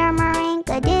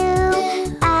 skidamarinka-doo.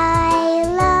 I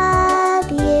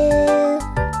love you.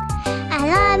 I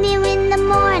love you in the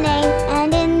morning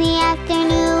and in the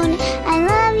afternoon. I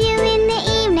love you in the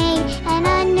evening and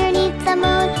underneath the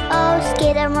moon. Oh,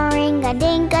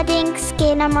 skidamarinka-dinka-dink,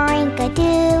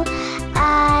 skidamarinka-doo.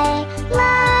 I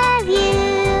love you.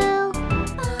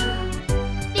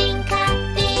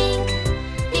 Dink-a-dink,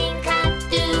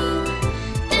 dink-a-doo.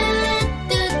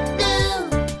 Doo-doo-doo.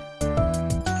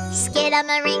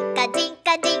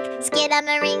 Skidamarinka-dink-a-dink,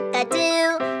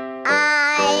 skidamarinka-doo.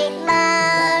 I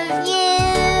love you.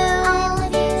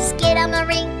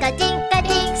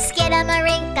 Skidamarinka-dink-a-dink,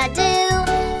 skidamarinka-doo.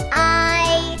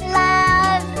 I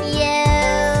love you.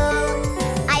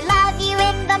 I love you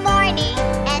in the morning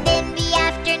and in the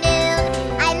afternoon.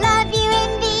 I love you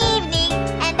in the evening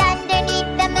and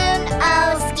underneath the moon.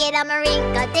 Oh,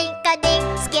 skidamarinka-dink.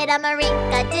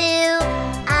 Marika-doo.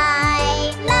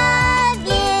 I love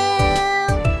you.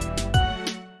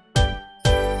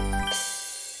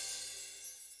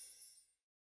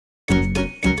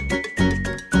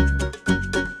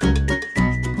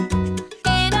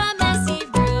 In a messy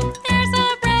room, there's a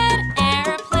red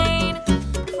airplane,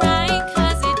 crying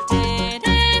 'cause it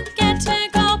didn't get to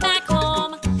go back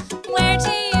home. Where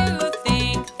do you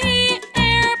think the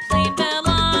airplane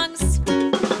belongs?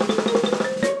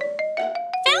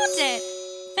 Found it!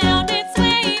 Found its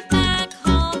way back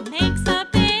home, makes a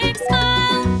big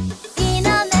smile. In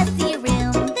a messy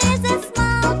room, there's a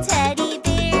small teddy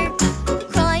bear,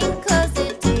 crying 'cause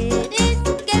it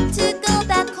didn't get to go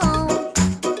back home.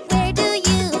 Where do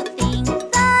you think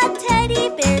the teddy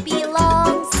bear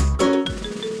belongs?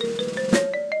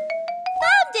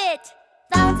 Found it!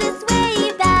 Found its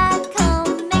way back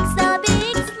home, makes a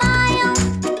big smile.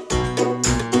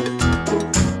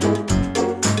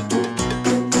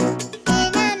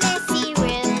 In a messy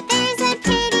room, there's a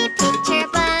pretty picture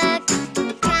book,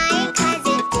 crying 'cause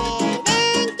it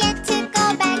didn't get to go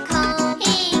back home.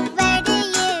 Where do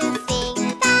you think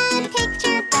the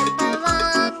picture book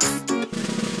belongs?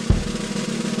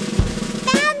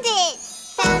 Found it!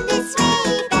 Found its way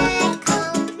back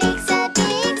home, makes a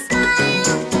big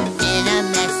smile. In a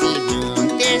messy room,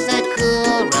 there's a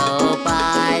cool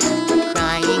robot,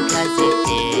 crying 'cause it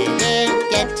didn't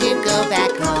get to go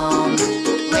back home.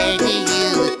 Where do you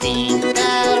think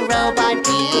the robot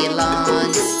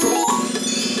belongs?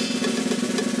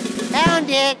 Found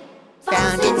it!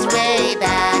 Found its way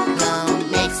back home,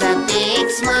 makes a big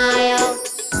smile.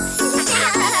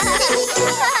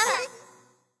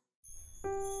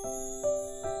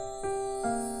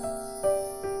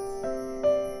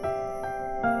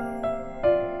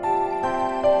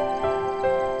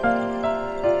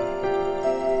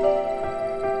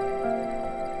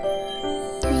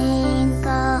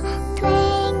 Twinkle,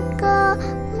 twinkle,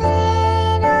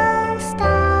 little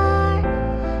star,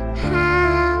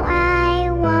 how I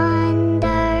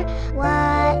wonder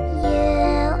what you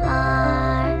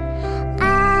are.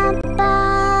 Up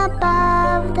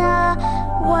above the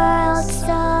world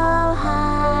so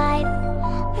high,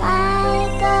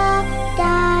 like a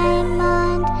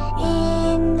diamond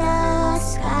in the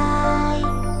sky.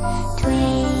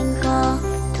 Twinkle,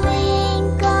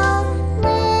 twinkle,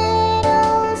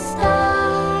 little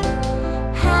star,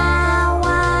 how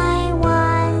I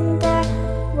wonder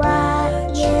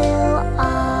what you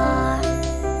are.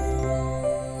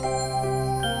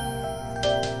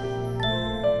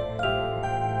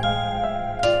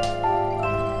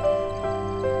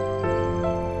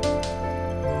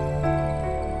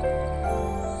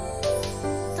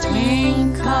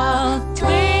 Twinkle,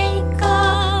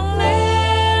 twinkle,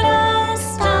 little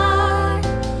star,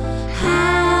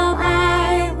 how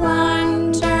I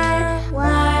wonder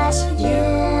what you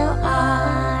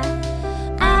are.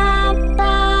 Up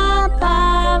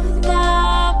above the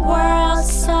world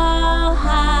so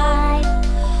high,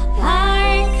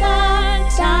 like a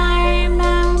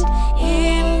diamond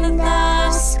in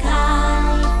the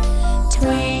sky.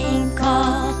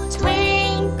 Twinkle,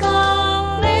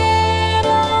 twinkle,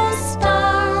 little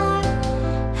star,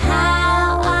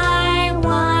 how I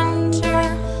wonder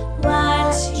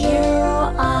what you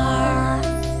are.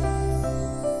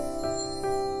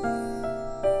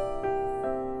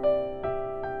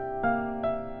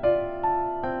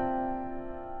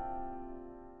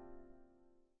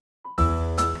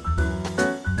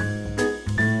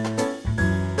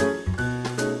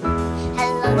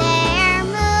 Hello there,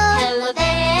 moon. Hello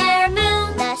there,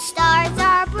 moon. The stars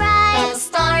are bright. The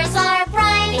stars are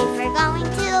bright. Before going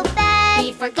to bed,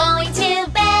 Before going to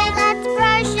bed, let's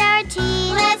brush our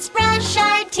teeth. let's brush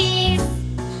our teeth.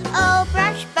 Oh,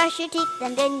 brush, brush your teeth,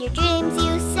 and in your dreams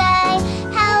you say,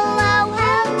 hello,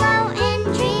 hello, in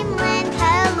dreamland,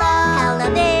 hello. Hello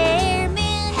there,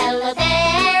 moon. Hello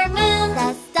there, moon.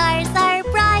 The stars are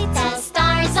bright. The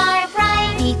stars are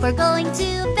bright. Before going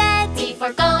to bed,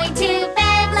 Before going to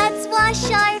bed, let's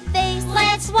wash our face.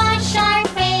 let's wash our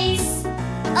face.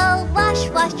 Oh, wash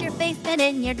your face, and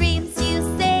in your dreams you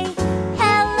say,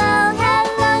 hello,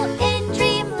 hello, in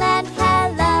dreamland,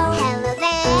 hello. Hello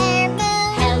there,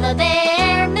 moon. Hello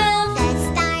there, moon. The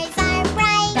stars are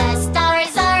bright. The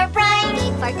stars are bright.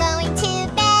 Before going to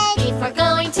bed, Before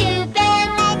going to bed,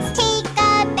 let's take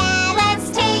a bath. let's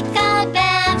take a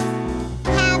bath.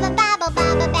 Have a bubble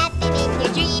bath, and in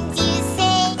your dreams you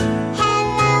say,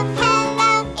 hello,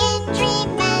 hello, in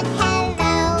dreamland,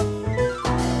 hello.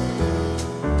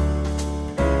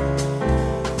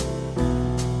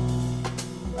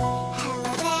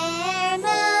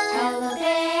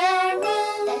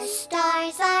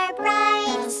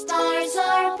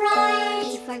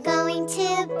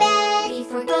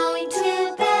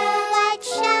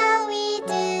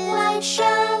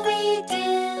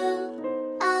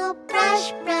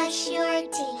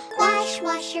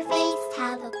 your face,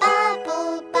 have a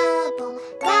bubble, bubble.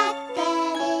 Back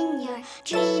then in your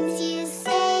dreams you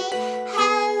say,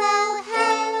 hello,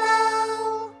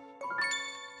 hello.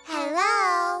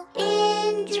 Hello,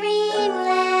 in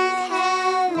dreamland,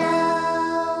 hello.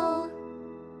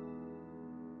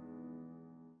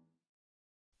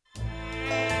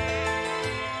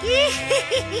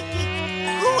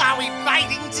 Who are we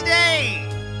fighting today?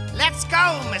 Let's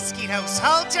go, mosquito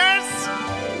soldiers!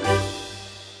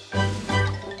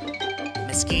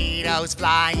 Mosquitoes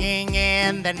flying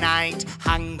in the night,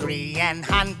 hungry and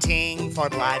hunting for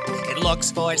blood. It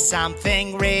looks for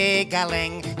something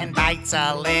wriggling and bites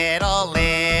a little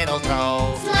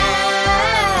toe.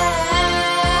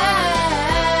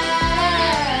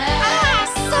 Ah,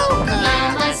 so good! The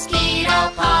mosquito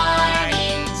party.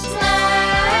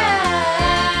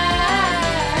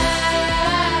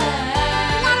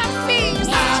 What a feast!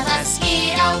 The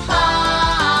mosquito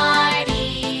party.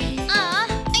 I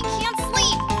can't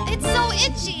sleep. It's so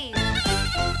itchy.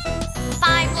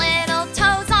 5 little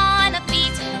toes on a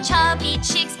beat, chubby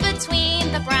cheeks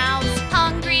between the brows.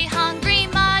 Hungry, hungry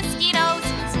mosquitoes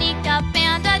sneak up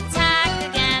and attack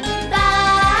again.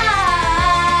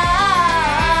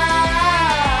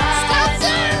 Buzz.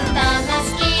 The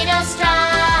mosquito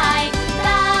strike.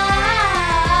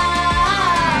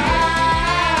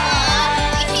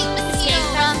 I hate Escape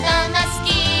mosquitoes. from the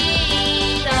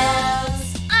mosquitoes.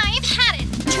 I've had it.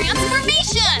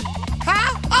 Transformation. Huh?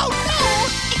 Oh no!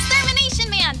 Extermination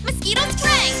man. Mosquito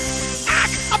spray.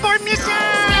 Abort mission! Gotcha.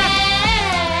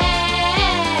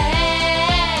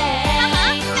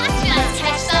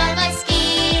 Catch the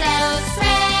mosquitoes.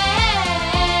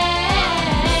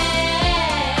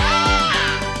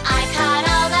 I caught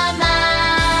all the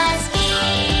mosquitoes.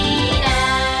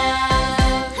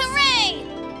 Hooray!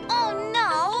 Oh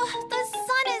no, the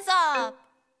sun is up.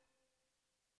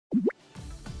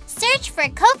 Search for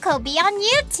Cocobi on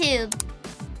YouTube.